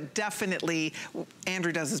us, but definitely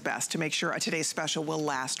Andrew does his best to make sure today's special will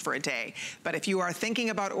last for a day. But if you are thinking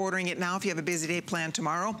about ordering it now, if you have a busy day planned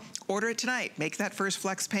tomorrow, order it tonight. Make that first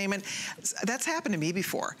flex payment. That's happened to me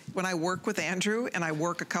before. When I work with Andrew and I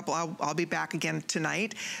work a couple, I'll be back again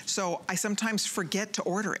tonight. So I sometimes forget to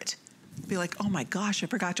order it. Be like, oh my gosh, I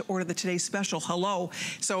forgot to order the today's special. Hello.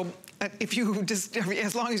 So if you just,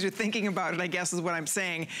 as long as you're thinking about it, I guess is what I'm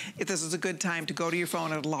saying, if this is a good time to go to your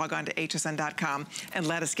phone and log on to hsn.com and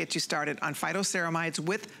let us get you started on phytoceramides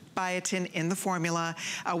with biotin in the formula.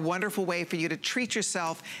 A wonderful way for you to treat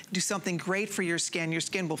yourself, do something great for your skin. Your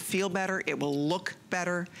skin will feel better. It will look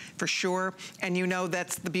better for sure. And you know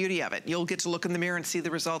that's the beauty of it. You'll get to look in the mirror and see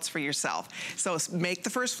the results for yourself. So make the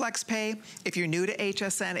first flex pay. If you're new to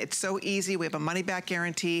HSN, it's so easy. We have a money back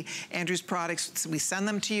guarantee. Andrew's products, we send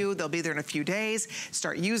them to you. They'll be there in a few days.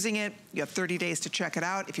 Start using it. You have 30 days to check it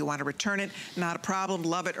out. If you want to return it, not a problem.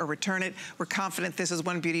 Love it or return it. We're confident this is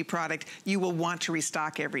one beauty product you will want to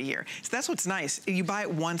restock every year. So that's what's nice. You buy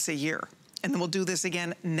it once a year. And then we'll do this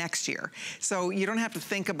again next year. So you don't have to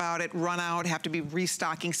think about it, run out, have to be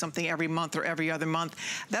restocking something every month or every other month.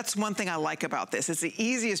 That's one thing I like about this. It's the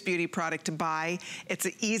easiest beauty product to buy. It's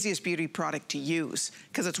the easiest beauty product to use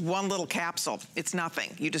because it's one little capsule. It's nothing.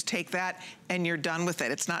 You just take that and you're done with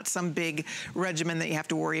it. It's not some big regimen that you have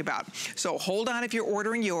to worry about. So hold on if you're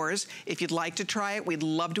ordering yours. If you'd like to try it, we'd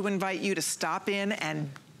love to invite you to stop in and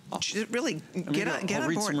really get on board. I'll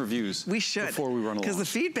read some reviews. We should. Before we run along. Because the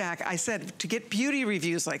feedback, I said, to get beauty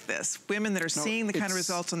reviews like this, women that are seeing the kind of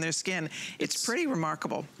results on their skin, it's pretty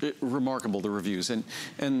remarkable. Remarkable, the reviews. And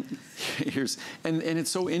it's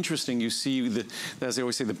so interesting. You see, as I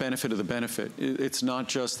always say, the benefit of the benefit. It's not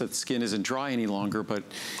just that skin isn't dry any longer, but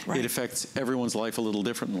it affects everyone's life a little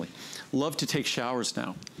differently. Love to take showers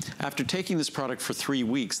now. After taking this product for 3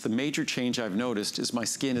 weeks, the major change I've noticed is my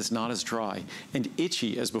skin is not as dry and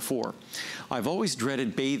itchy as before. I've always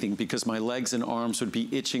dreaded bathing because my legs and arms would be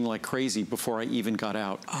itching like crazy before I even got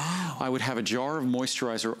out. I would have a jar of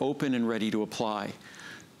moisturizer open and ready to apply.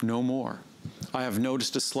 No more. I have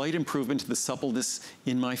noticed a slight improvement to the suppleness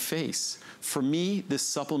in my face. For me, this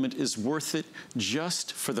supplement is worth it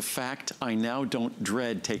just for the fact I now don't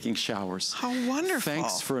dread taking showers. How wonderful.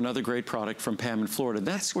 Thanks for another great product from Pam in Florida.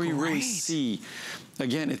 That's where you really see,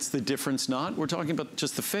 again, it's the difference not, we're talking about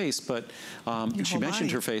just the face, but she mentioned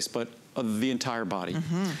her face, but the entire body.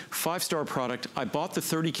 5-star product. I bought the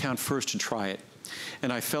 30 count first to try it,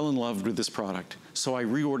 and I fell in love with this product. So I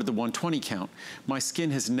reordered the 120 count. My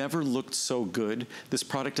skin has never looked so good. This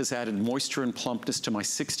product has added moisture and plumpness to my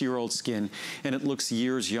 60-year-old skin, and it looks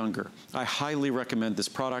years younger. I highly recommend this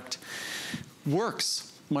product.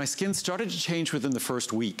 Works. My skin started to change within the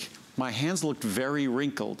first week. My hands looked very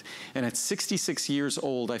wrinkled, and at 66 years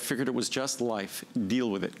old, I figured it was just life. Deal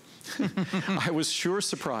with it. I was sure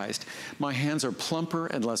surprised. My hands are plumper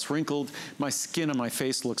and less wrinkled. My skin on my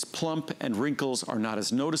face looks plump, and wrinkles are not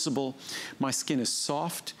as noticeable. My skin is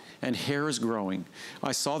soft, and hair is growing.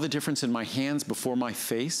 I saw the difference in my hands before my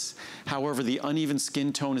face. However, the uneven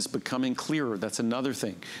skin tone is becoming clearer. That's another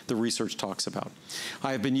thing the research talks about.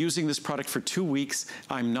 I have been using this product for 2 weeks.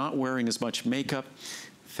 I'm not wearing as much makeup.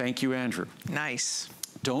 Thank you, Andrew. Nice.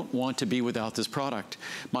 Don't want to be without this product.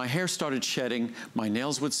 My hair started shedding, my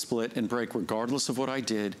nails would split and break regardless of what I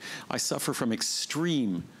did. I suffer from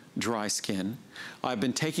extreme dry skin. I've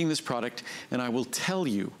been taking this product and I will tell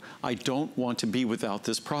you, I don't want to be without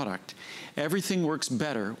this product. Everything works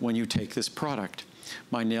better when you take this product.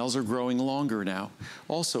 My nails are growing longer now.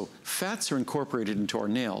 Also, fats are incorporated into our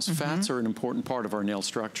nails. Fats are an important part of our nail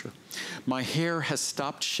structure. My hair has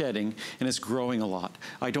stopped shedding and is growing a lot.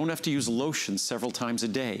 I don't have to use lotion several times a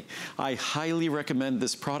day. I highly recommend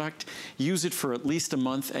this product. Use it for at least a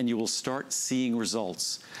month and you will start seeing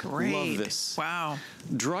results. Great. Love this. Wow.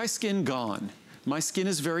 Dry skin gone. My skin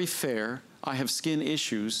is very fair. I have skin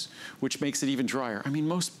issues, which makes it even drier. I mean,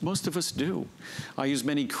 most of us do. I use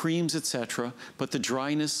many creams, etc., but the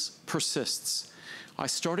dryness persists. I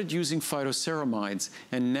started using phytoceramides,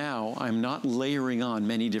 and now I'm not layering on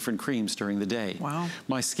many different creams during the day. Wow.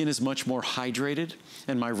 My skin is much more hydrated,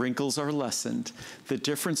 and my wrinkles are lessened. The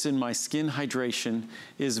difference in my skin hydration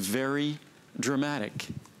is very dramatic.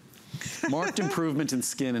 Marked improvement in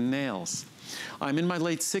skin and nails. I'm in my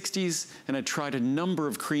late 60s and I tried a number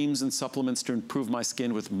of creams and supplements to improve my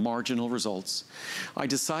skin with marginal results. I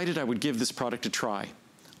decided I would give this product a try.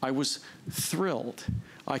 I was thrilled.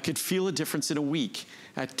 I could feel a difference in a week.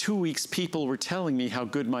 At 2 weeks, people were telling me how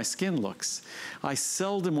good my skin looks. I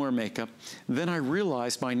seldom wear makeup. Then I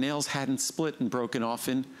realized my nails hadn't split and broken off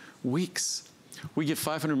in weeks. We get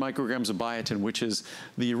 500 micrograms of biotin, which is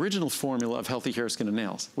the original formula of healthy hair, skin, and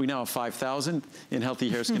nails. We now have 5,000 in healthy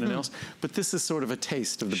hair, skin, and nails, but this is sort of a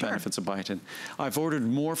taste of the benefits of biotin. I've ordered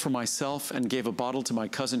more for myself and gave a bottle to my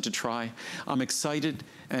cousin to try. I'm excited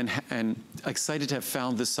and excited to have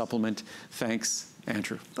found this supplement. Thanks,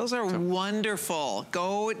 Andrew. Those are wonderful.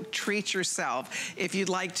 Go treat yourself. If you'd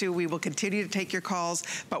like to, we will continue to take your calls,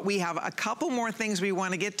 but we have a couple more things we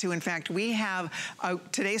want to get to. In fact, we have a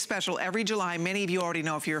today's special every July. Many of you already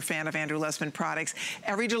know if you're a fan of Andrew Lessman products.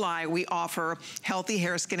 Every July, we offer healthy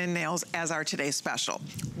hair, skin, and nails as our today's special.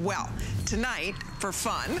 Well, tonight, for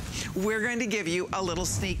fun, we're going to give you a little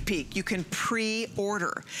sneak peek. You can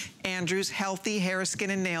pre-order Andrew's healthy hair,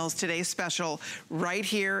 skin, and nails today's special right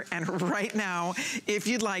here and right now. If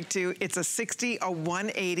you'd like to, it's a 60, a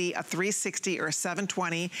 180, a 360, or a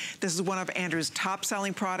 720. This is one of Andrew's top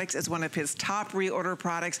selling products. It's one of his top reorder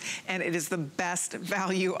products, and it is the best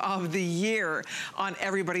value of the year on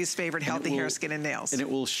everybody's favorite healthy hair, skin, and nails. And it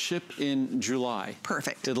will ship in July.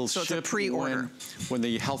 Perfect. It'll so ship it's a pre-order. when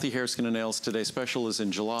the healthy hair, skin, and nails today special is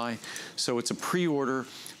in July. So it's a pre-order.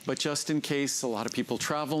 But just in case, a lot of people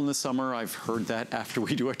travel in the summer. I've heard that after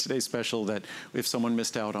we do our Today Special, that if someone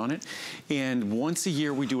missed out on it. And once a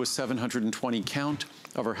year, we do a 720 count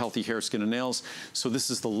of our healthy hair, skin, and nails. So this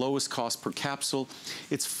is the lowest cost per capsule.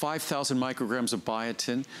 It's 5,000 micrograms of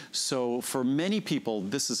biotin. So for many people,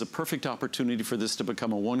 this is a perfect opportunity for this to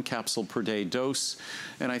become a 1 capsule per day dose.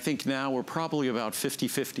 And I think now we're probably about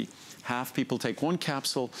 50-50. Half people take 1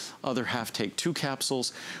 capsule, other half take 2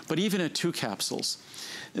 capsules. But even at 2 capsules,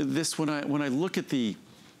 this, when I look at the,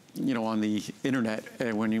 you know, on the internet,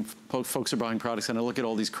 when folks are buying products, and I look at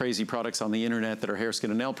all these crazy products on the internet that are hair,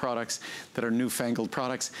 skin, and nail products, that are newfangled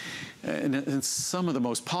products, and some of the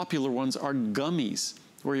most popular ones are gummies,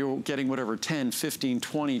 where you're getting whatever, 10, 15,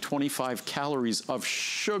 20, 25 calories of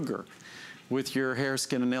sugar with your hair,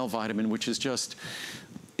 skin, and nail vitamin, which is just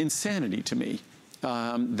insanity to me.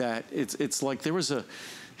 That it's like there was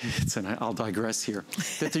I'll digress here,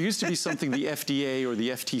 that there used to be something the FDA or the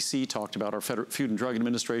FTC talked about, our Food and Drug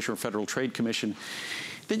Administration or Federal Trade Commission,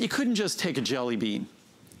 that you couldn't just take a jelly bean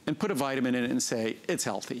and put a vitamin in it and say, it's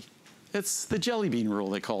healthy. It's the jelly bean rule,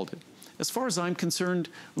 they called it. As far as I'm concerned,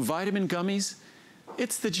 vitamin gummies,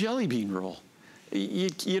 it's the jelly bean rule.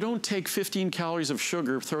 You don't take 15 calories of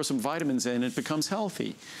sugar, throw some vitamins in, it becomes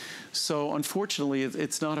healthy. So unfortunately,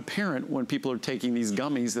 it's not apparent when people are taking these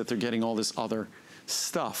gummies that they're getting all this other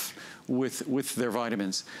stuff with their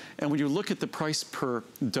vitamins. And when you look at the price per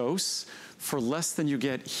dose, for less than you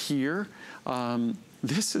get here,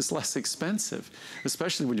 this is less expensive,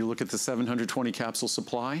 especially when you look at the 720 capsule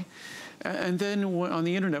supply. And then on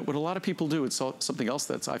the internet, what a lot of people do, it's something else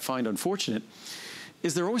that I find unfortunate,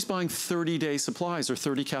 is they're always buying 30-day supplies or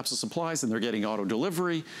 30 capsule supplies, and they're getting auto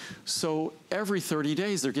delivery. So every 30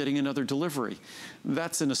 days, they're getting another delivery.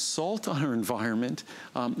 That's an assault on our environment.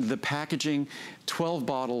 The packaging, 12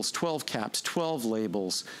 bottles, 12 caps, 12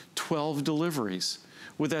 labels, 12 deliveries.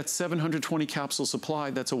 With that 720 capsule supply,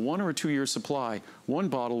 that's a 1 or 2 year supply. 1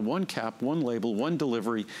 bottle, 1 cap, 1 label, 1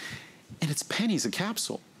 delivery, and it's pennies a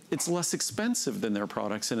capsule. it's less expensive than their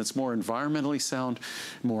products, and it's more environmentally sound,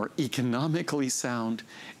 more economically sound,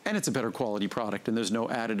 and it's a better quality product, and there's no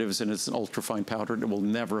additives, and it's an ultra-fine powder, and it will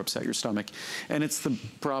never upset your stomach. And it's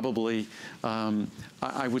probably,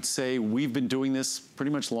 I would say we've been doing this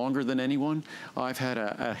pretty much longer than anyone. I've had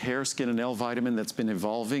a hair, skin, and nail vitamin that's been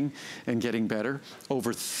evolving and getting better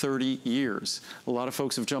over 30 years. A lot of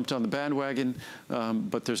folks have jumped on the bandwagon,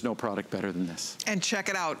 but there's no product better than this. And check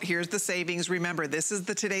it out. Here's the savings. Remember, this is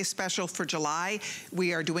the Today Special for July.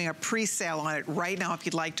 We are doing a pre-sale on it right now. If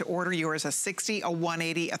you'd like to order yours, a 60, a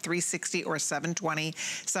 180, a 360, or a 720.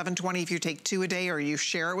 720 if you take 2 a day or you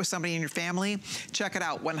share it with somebody in your family. Check it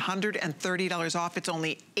out, $130 off. It's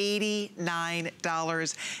only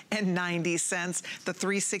 $89.90. The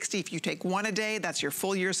 360, if you take 1 a day, that's your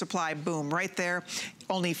full year supply. Boom, right there.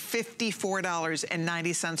 Only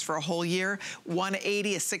 $54.90 for a whole year.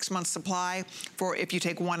 180, a 6-month supply for if you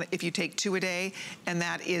take 2 a day, and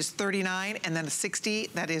that is $39, and then a 60,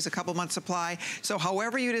 that is a couple months supply. So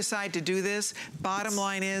however you decide to do this, bottom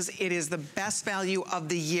line is it is the best value of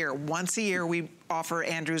the year. Once a year we offer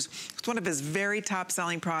Andrew's, it's one of his very top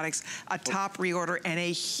selling products, a top reorder and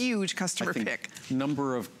a huge customer pick.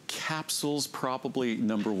 Number of capsules, probably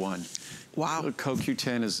number 1. Wow.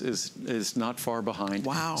 CoQ10 is not far behind.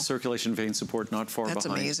 Wow. Circulation vein support not far behind. That's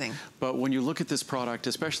amazing. But when you look at this product,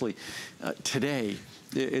 especially today,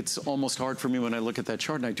 it's almost hard for me when I look at that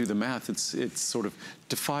chart and I do the math. It sort of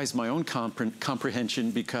defies my own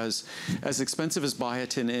comprehension, because as expensive as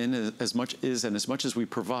biotin and as much as we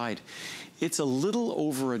provide, it's a little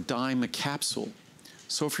over $0.10 a capsule.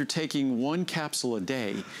 So if you're taking 1 capsule a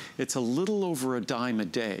day, it's a little over $0.10 a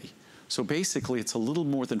day. So basically, it's a little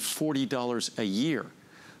more than $40 a year.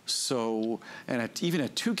 So, and even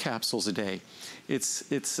at 2 capsules a day,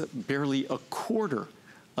 it's barely a quarter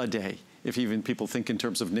a day, if even people think in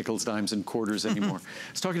terms of nickels, dimes, and quarters anymore.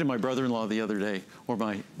 I was talking to my brother-in-law the other day, or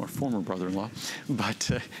my former brother-in-law,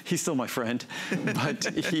 but he's still my friend. But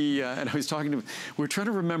and I was talking to him, we were trying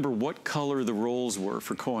to remember what color the rolls were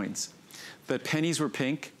for coins. That pennies were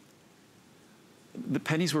pink. The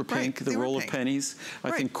pennies were pink, the roll of pennies.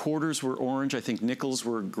 I think quarters were orange. I think nickels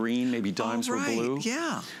were green. Maybe dimes were blue.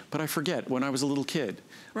 Yeah. But I forget, when I was a little kid.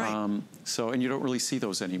 Right. And you don't really see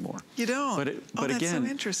those anymore. You don't. But that's again, so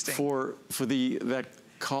interesting. for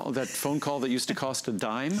that phone call that used to cost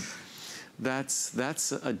 $0.10,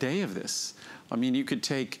 that's a day of this. I mean, you could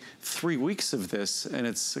take 3 weeks of this, and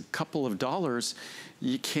it's a couple of dollars.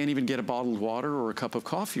 You can't even get a bottled water or a cup of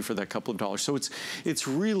coffee for that couple of dollars. So it's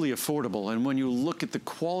really affordable. And when you look at the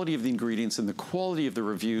quality of the ingredients and the quality of the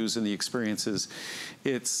reviews and the experiences,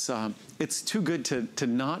 it's too good to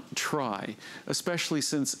not try, especially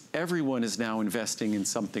since everyone is now investing in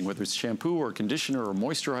something, whether it's shampoo or conditioner or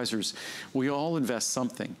moisturizers. We all invest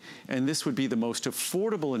something. And this would be the most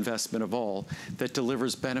affordable investment of all that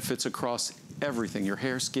delivers benefits across everything, your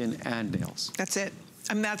hair, skin, and nails. That's it.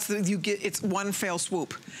 And it's one fell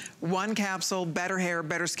swoop. 1 capsule, better hair,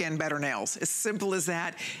 better skin, better nails. As simple as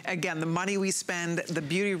that. Again, the money we spend,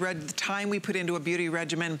 the time we put into a beauty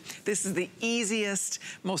regimen, this is the easiest,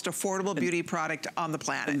 most affordable beauty product on the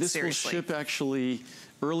planet. And this will ship actually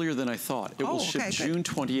earlier than I thought. It will ship June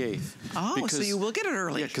 28th. Oh, so you will get it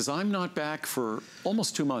early. Yeah, because I'm not back for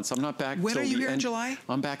almost 2 months. I'm not back till the end. When are you here in July?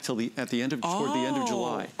 I'm back till toward the end of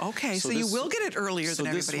July. Okay, so you will get it earlier than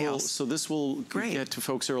everybody else. So this will get to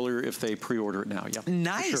folks earlier if they pre-order it now. Yeah.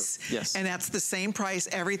 Nice. Sure. Yes. And that's the same price,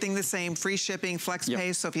 everything the same, free shipping, flex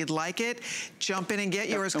pay. So if you'd like it, jump in and get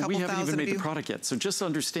yours. And we haven't even made the product yet. So just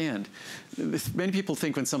understand, many people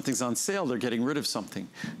think when something's on sale, they're getting rid of something.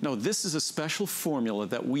 No, this is a special formula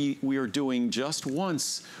that we are doing just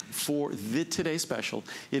once for the Today Special.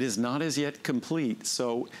 It is not as yet complete,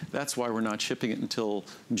 so that's why we're not shipping it until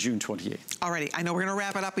June 28th. Alrighty, I know we're gonna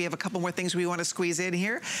wrap it up. We have a couple more things we wanna squeeze in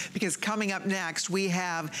here, because coming up next, we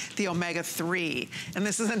have the omega-3. And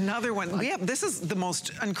this is another one. This is the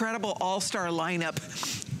most incredible all-star lineup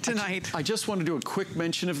tonight. I just want to do a quick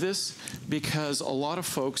mention of this, because a lot of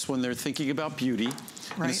folks, when they're thinking about beauty,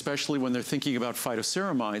 and especially when they're thinking about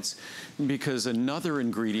phytoceramides, because another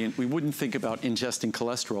ingredient, we wouldn't think about ingesting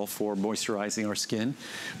cholesterol for moisturizing our skin,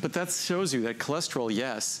 but that shows you that cholesterol,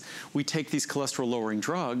 yes, we take these cholesterol-lowering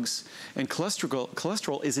drugs, and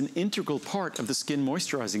cholesterol is an integral part of the skin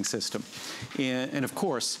moisturizing system. And of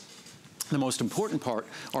course, the most important part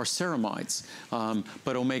are ceramides,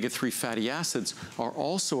 but omega-3 fatty acids are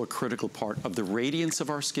also a critical part of the radiance of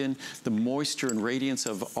our skin, the moisture and radiance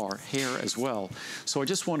of our hair as well. So I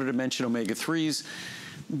just wanted to mention omega-3s.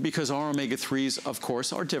 because our omega-3s, of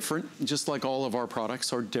course, are different, just like all of our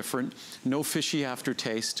products are different. No fishy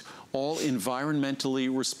aftertaste, all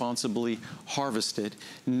environmentally responsibly harvested,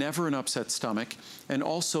 never an upset stomach, and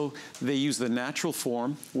also they use the natural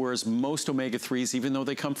form, whereas most omega-3s, even though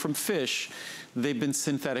they come from fish, they've been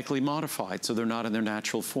synthetically modified, so they're not in their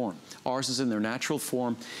natural form. Ours is in their natural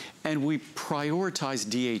form, and we prioritize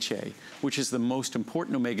DHA, which is the most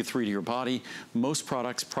important omega-3 to your body. Most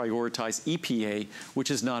products prioritize EPA, which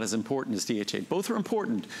is not as important as DHA. Both are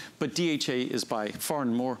important, but DHA is by far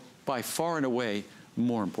and away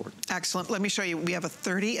more important. Excellent. Let me show you. We have a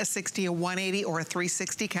 30, a 60, a 180, or a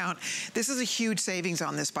 360 count. This is a huge savings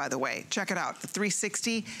on this, by the way. Check it out. The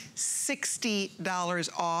 360, $60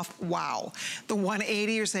 off. Wow. The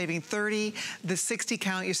 180, you're saving 30. The 60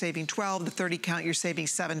 count, you're saving 12. The 30 count, you're saving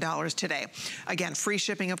 $7 today. Again, free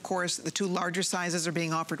shipping, of course. The two larger sizes are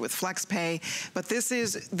being offered with FlexPay. But this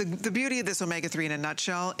is, the beauty of this omega-3 in a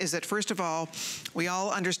nutshell is that, first of all, we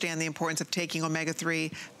all understand the importance of taking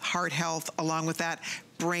omega-3, heart health, along with that,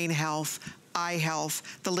 brain health, eye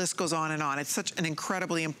health, the list goes on and on. It's such an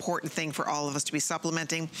incredibly important thing for all of us to be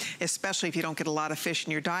supplementing, especially if you don't get a lot of fish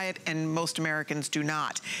in your diet, and most Americans do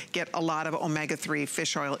not get a lot of omega-3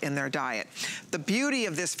 fish oil in their diet. The beauty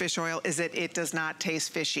of this fish oil is that it does not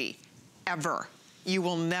taste fishy, ever. You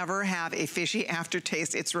will never have a fishy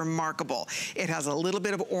aftertaste. It's remarkable. It has a little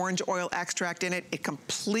bit of orange oil extract in it. It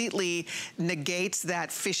completely negates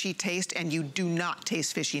that fishy taste, and you do not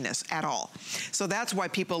taste fishiness at all. So that's why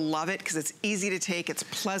people love it, because it's easy to take, it's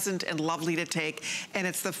pleasant and lovely to take, and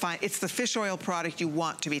it's the fish oil product you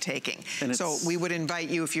want to be taking. So we would invite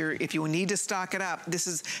you, if you need to stock it up, this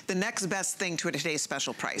is the next best thing to today's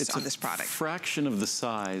special price on this product. It's a fraction of the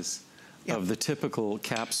size of the typical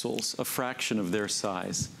capsules, a fraction of their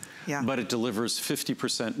size. Yeah. But it delivers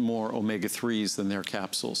 50% more omega-3s than their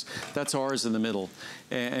capsules. That's ours in the middle.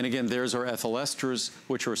 And again, there's our ethyl esters,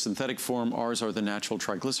 which are a synthetic form. Ours are the natural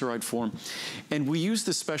triglyceride form. And we use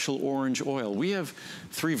the special orange oil. We have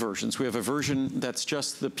 3 versions. We have a version that's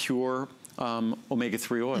just the pure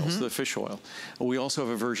omega-3 oils, the fish oil. We also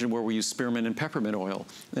have a version where we use spearmint and peppermint oil,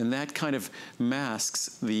 and that kind of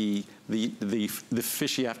masks the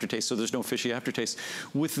fishy aftertaste, so there's no fishy aftertaste.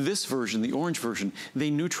 With this version, the orange version, they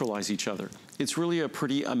neutralize each other. It's really a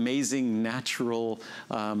pretty amazing, natural,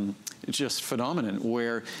 just phenomenon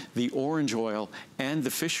where the orange oil and the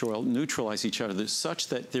fish oil neutralize each other such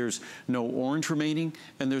that there's no orange remaining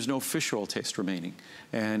and there's no fish oil taste remaining.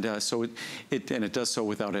 And so it does so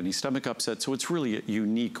without any stomach upset. So it's really a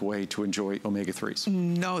unique way to enjoy omega-3s.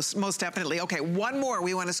 No, most definitely. Okay, one more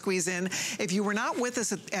we want to squeeze in. If you were not with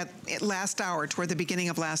us at last hour, toward the beginning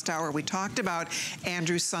of last hour, we talked about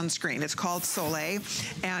Andrew's sunscreen. It's called Soleil,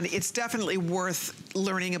 and it's definitely worth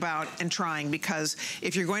learning about and trying, because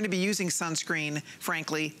if you're going to be using sunscreen,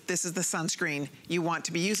 frankly, this is the sunscreen you want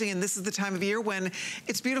to be using, and this is the time of year when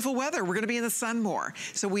it's beautiful weather. We're going to be in the sun more.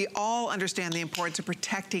 So we all understand the importance of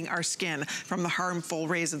protecting our skin from the harmful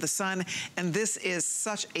rays of the sun, and this is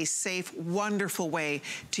such a safe, wonderful way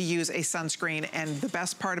to use a sunscreen. And the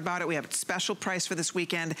best part about it, we have a special price for this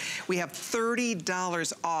weekend. We have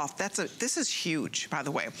 $30 off. This is huge, by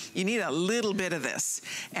the way. You need a little bit of this,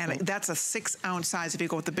 and that's a 6-ounce size. If you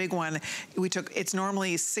go with the big one, it's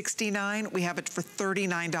normally $69. We have it for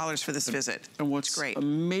 $39 for this visit. And what's great,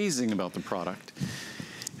 amazing about the product,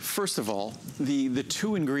 first of all, the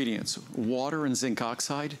 2 ingredients, water and zinc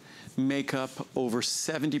oxide, make up over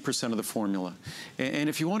 70% of the formula. And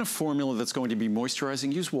if you want a formula that's going to be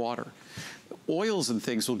moisturizing, use water. Oils and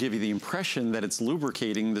things will give you the impression that it's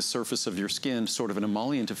lubricating the surface of your skin, sort of an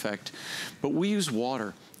emollient effect, but we use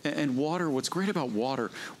water. And water, what's great about water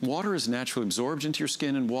is naturally absorbed into your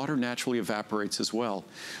skin, and water naturally evaporates as well.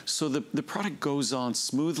 So the product goes on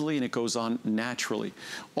smoothly and it goes on naturally.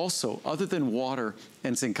 Also, other than water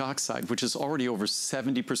and zinc oxide, which is already over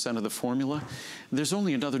 70% of the formula, there's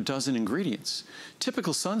only another dozen ingredients.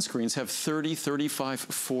 Typical sunscreens have 30, 35,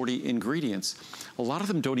 40 ingredients. A lot of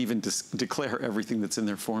them don't even declare everything that's in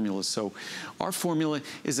their formulas. So our formula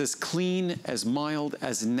is as clean, as mild,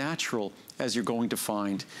 as natural as you're going to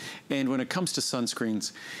find. And when it comes to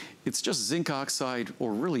sunscreens, it's just zinc oxide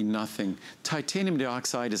or really nothing. Titanium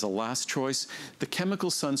dioxide is a last choice. The chemical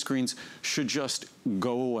sunscreens should just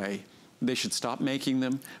go away. They should stop making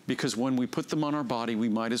them, because when we put them on our body, we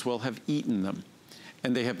might as well have eaten them.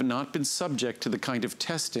 and they have not been subject to the kind of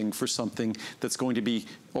testing for something that's going to be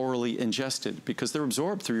orally ingested, because they're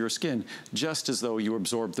absorbed through your skin just as though you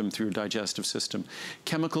absorb them through your digestive system.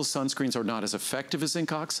 Chemical sunscreens are not as effective as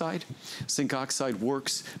zinc oxide. Zinc oxide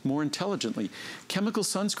works more intelligently. Chemical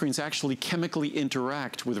sunscreens actually chemically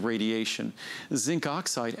interact with radiation. Zinc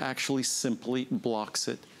oxide actually simply blocks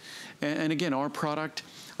it. And again, our product,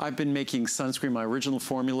 I've been making sunscreen. My original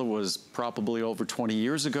formula was probably over 20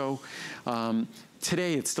 years ago.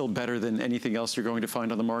 Today, it's still better than anything else you're going to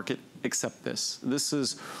find on the market, except this. This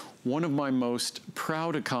is one of my most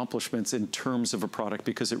proud accomplishments in terms of a product,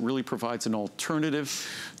 because it really provides an alternative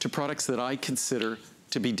to products that I consider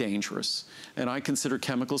to be dangerous. And I consider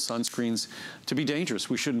chemical sunscreens to be dangerous.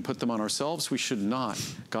 We shouldn't put them on ourselves. We should not,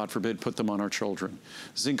 God forbid, put them on our children.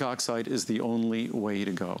 Zinc oxide is the only way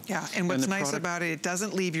to go. Yeah, and what's nice about it, it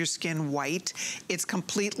doesn't leave your skin white. It's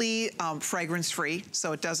completely fragrance-free,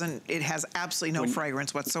 so it has absolutely no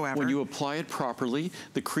fragrance whatsoever. When you apply it properly,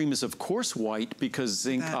 the cream is of course white because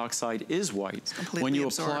zinc oxide is white. When you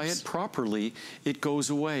apply it properly, it goes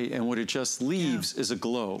away, and what it just leaves is a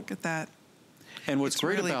glow. Look at that. And what's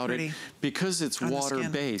great about it, because it's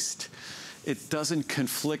water-based, it doesn't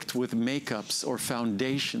conflict with makeups or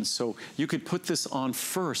foundations. So you could put this on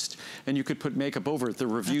first, and you could put makeup over it. The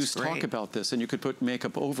reviews talk about this, and you could put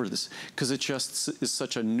makeup over this, because it just is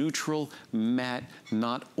such a neutral, matte,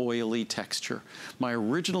 not oily texture. My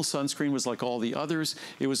original sunscreen was like all the others.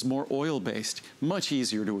 It was more oil-based, much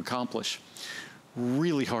easier to accomplish.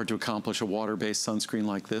 Really hard to accomplish a water-based sunscreen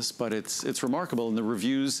like this, but it's remarkable, and the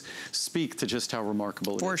reviews speak to just how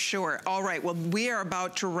remarkable it is. For sure. All right, well, we are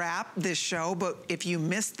about to wrap this show, but if you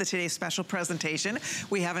missed today's special presentation,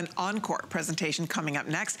 we have an encore presentation coming up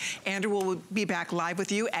next. Andrew will be back live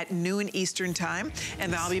with you at noon Eastern Time,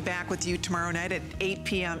 and then I'll be back with you tomorrow night at 8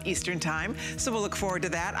 p.m. Eastern Time. So we'll look forward to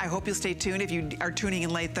that. I hope you'll stay tuned. If you are tuning in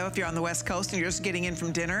late, though, if you're on the West Coast and you're just getting in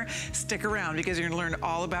from dinner, stick around, because you're going to learn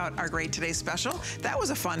all about our great Today's Special. That was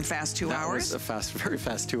a fun, fast 2 hours. That was a very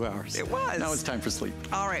fast 2 hours. It was. Now it's time for sleep.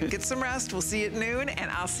 All right, get some rest. We'll see you at noon, and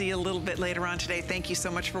I'll see you a little bit later on today. Thank you so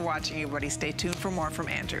much for watching, everybody. Stay tuned for more from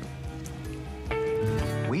Andrew.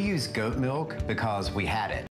 We use goat milk because we had it.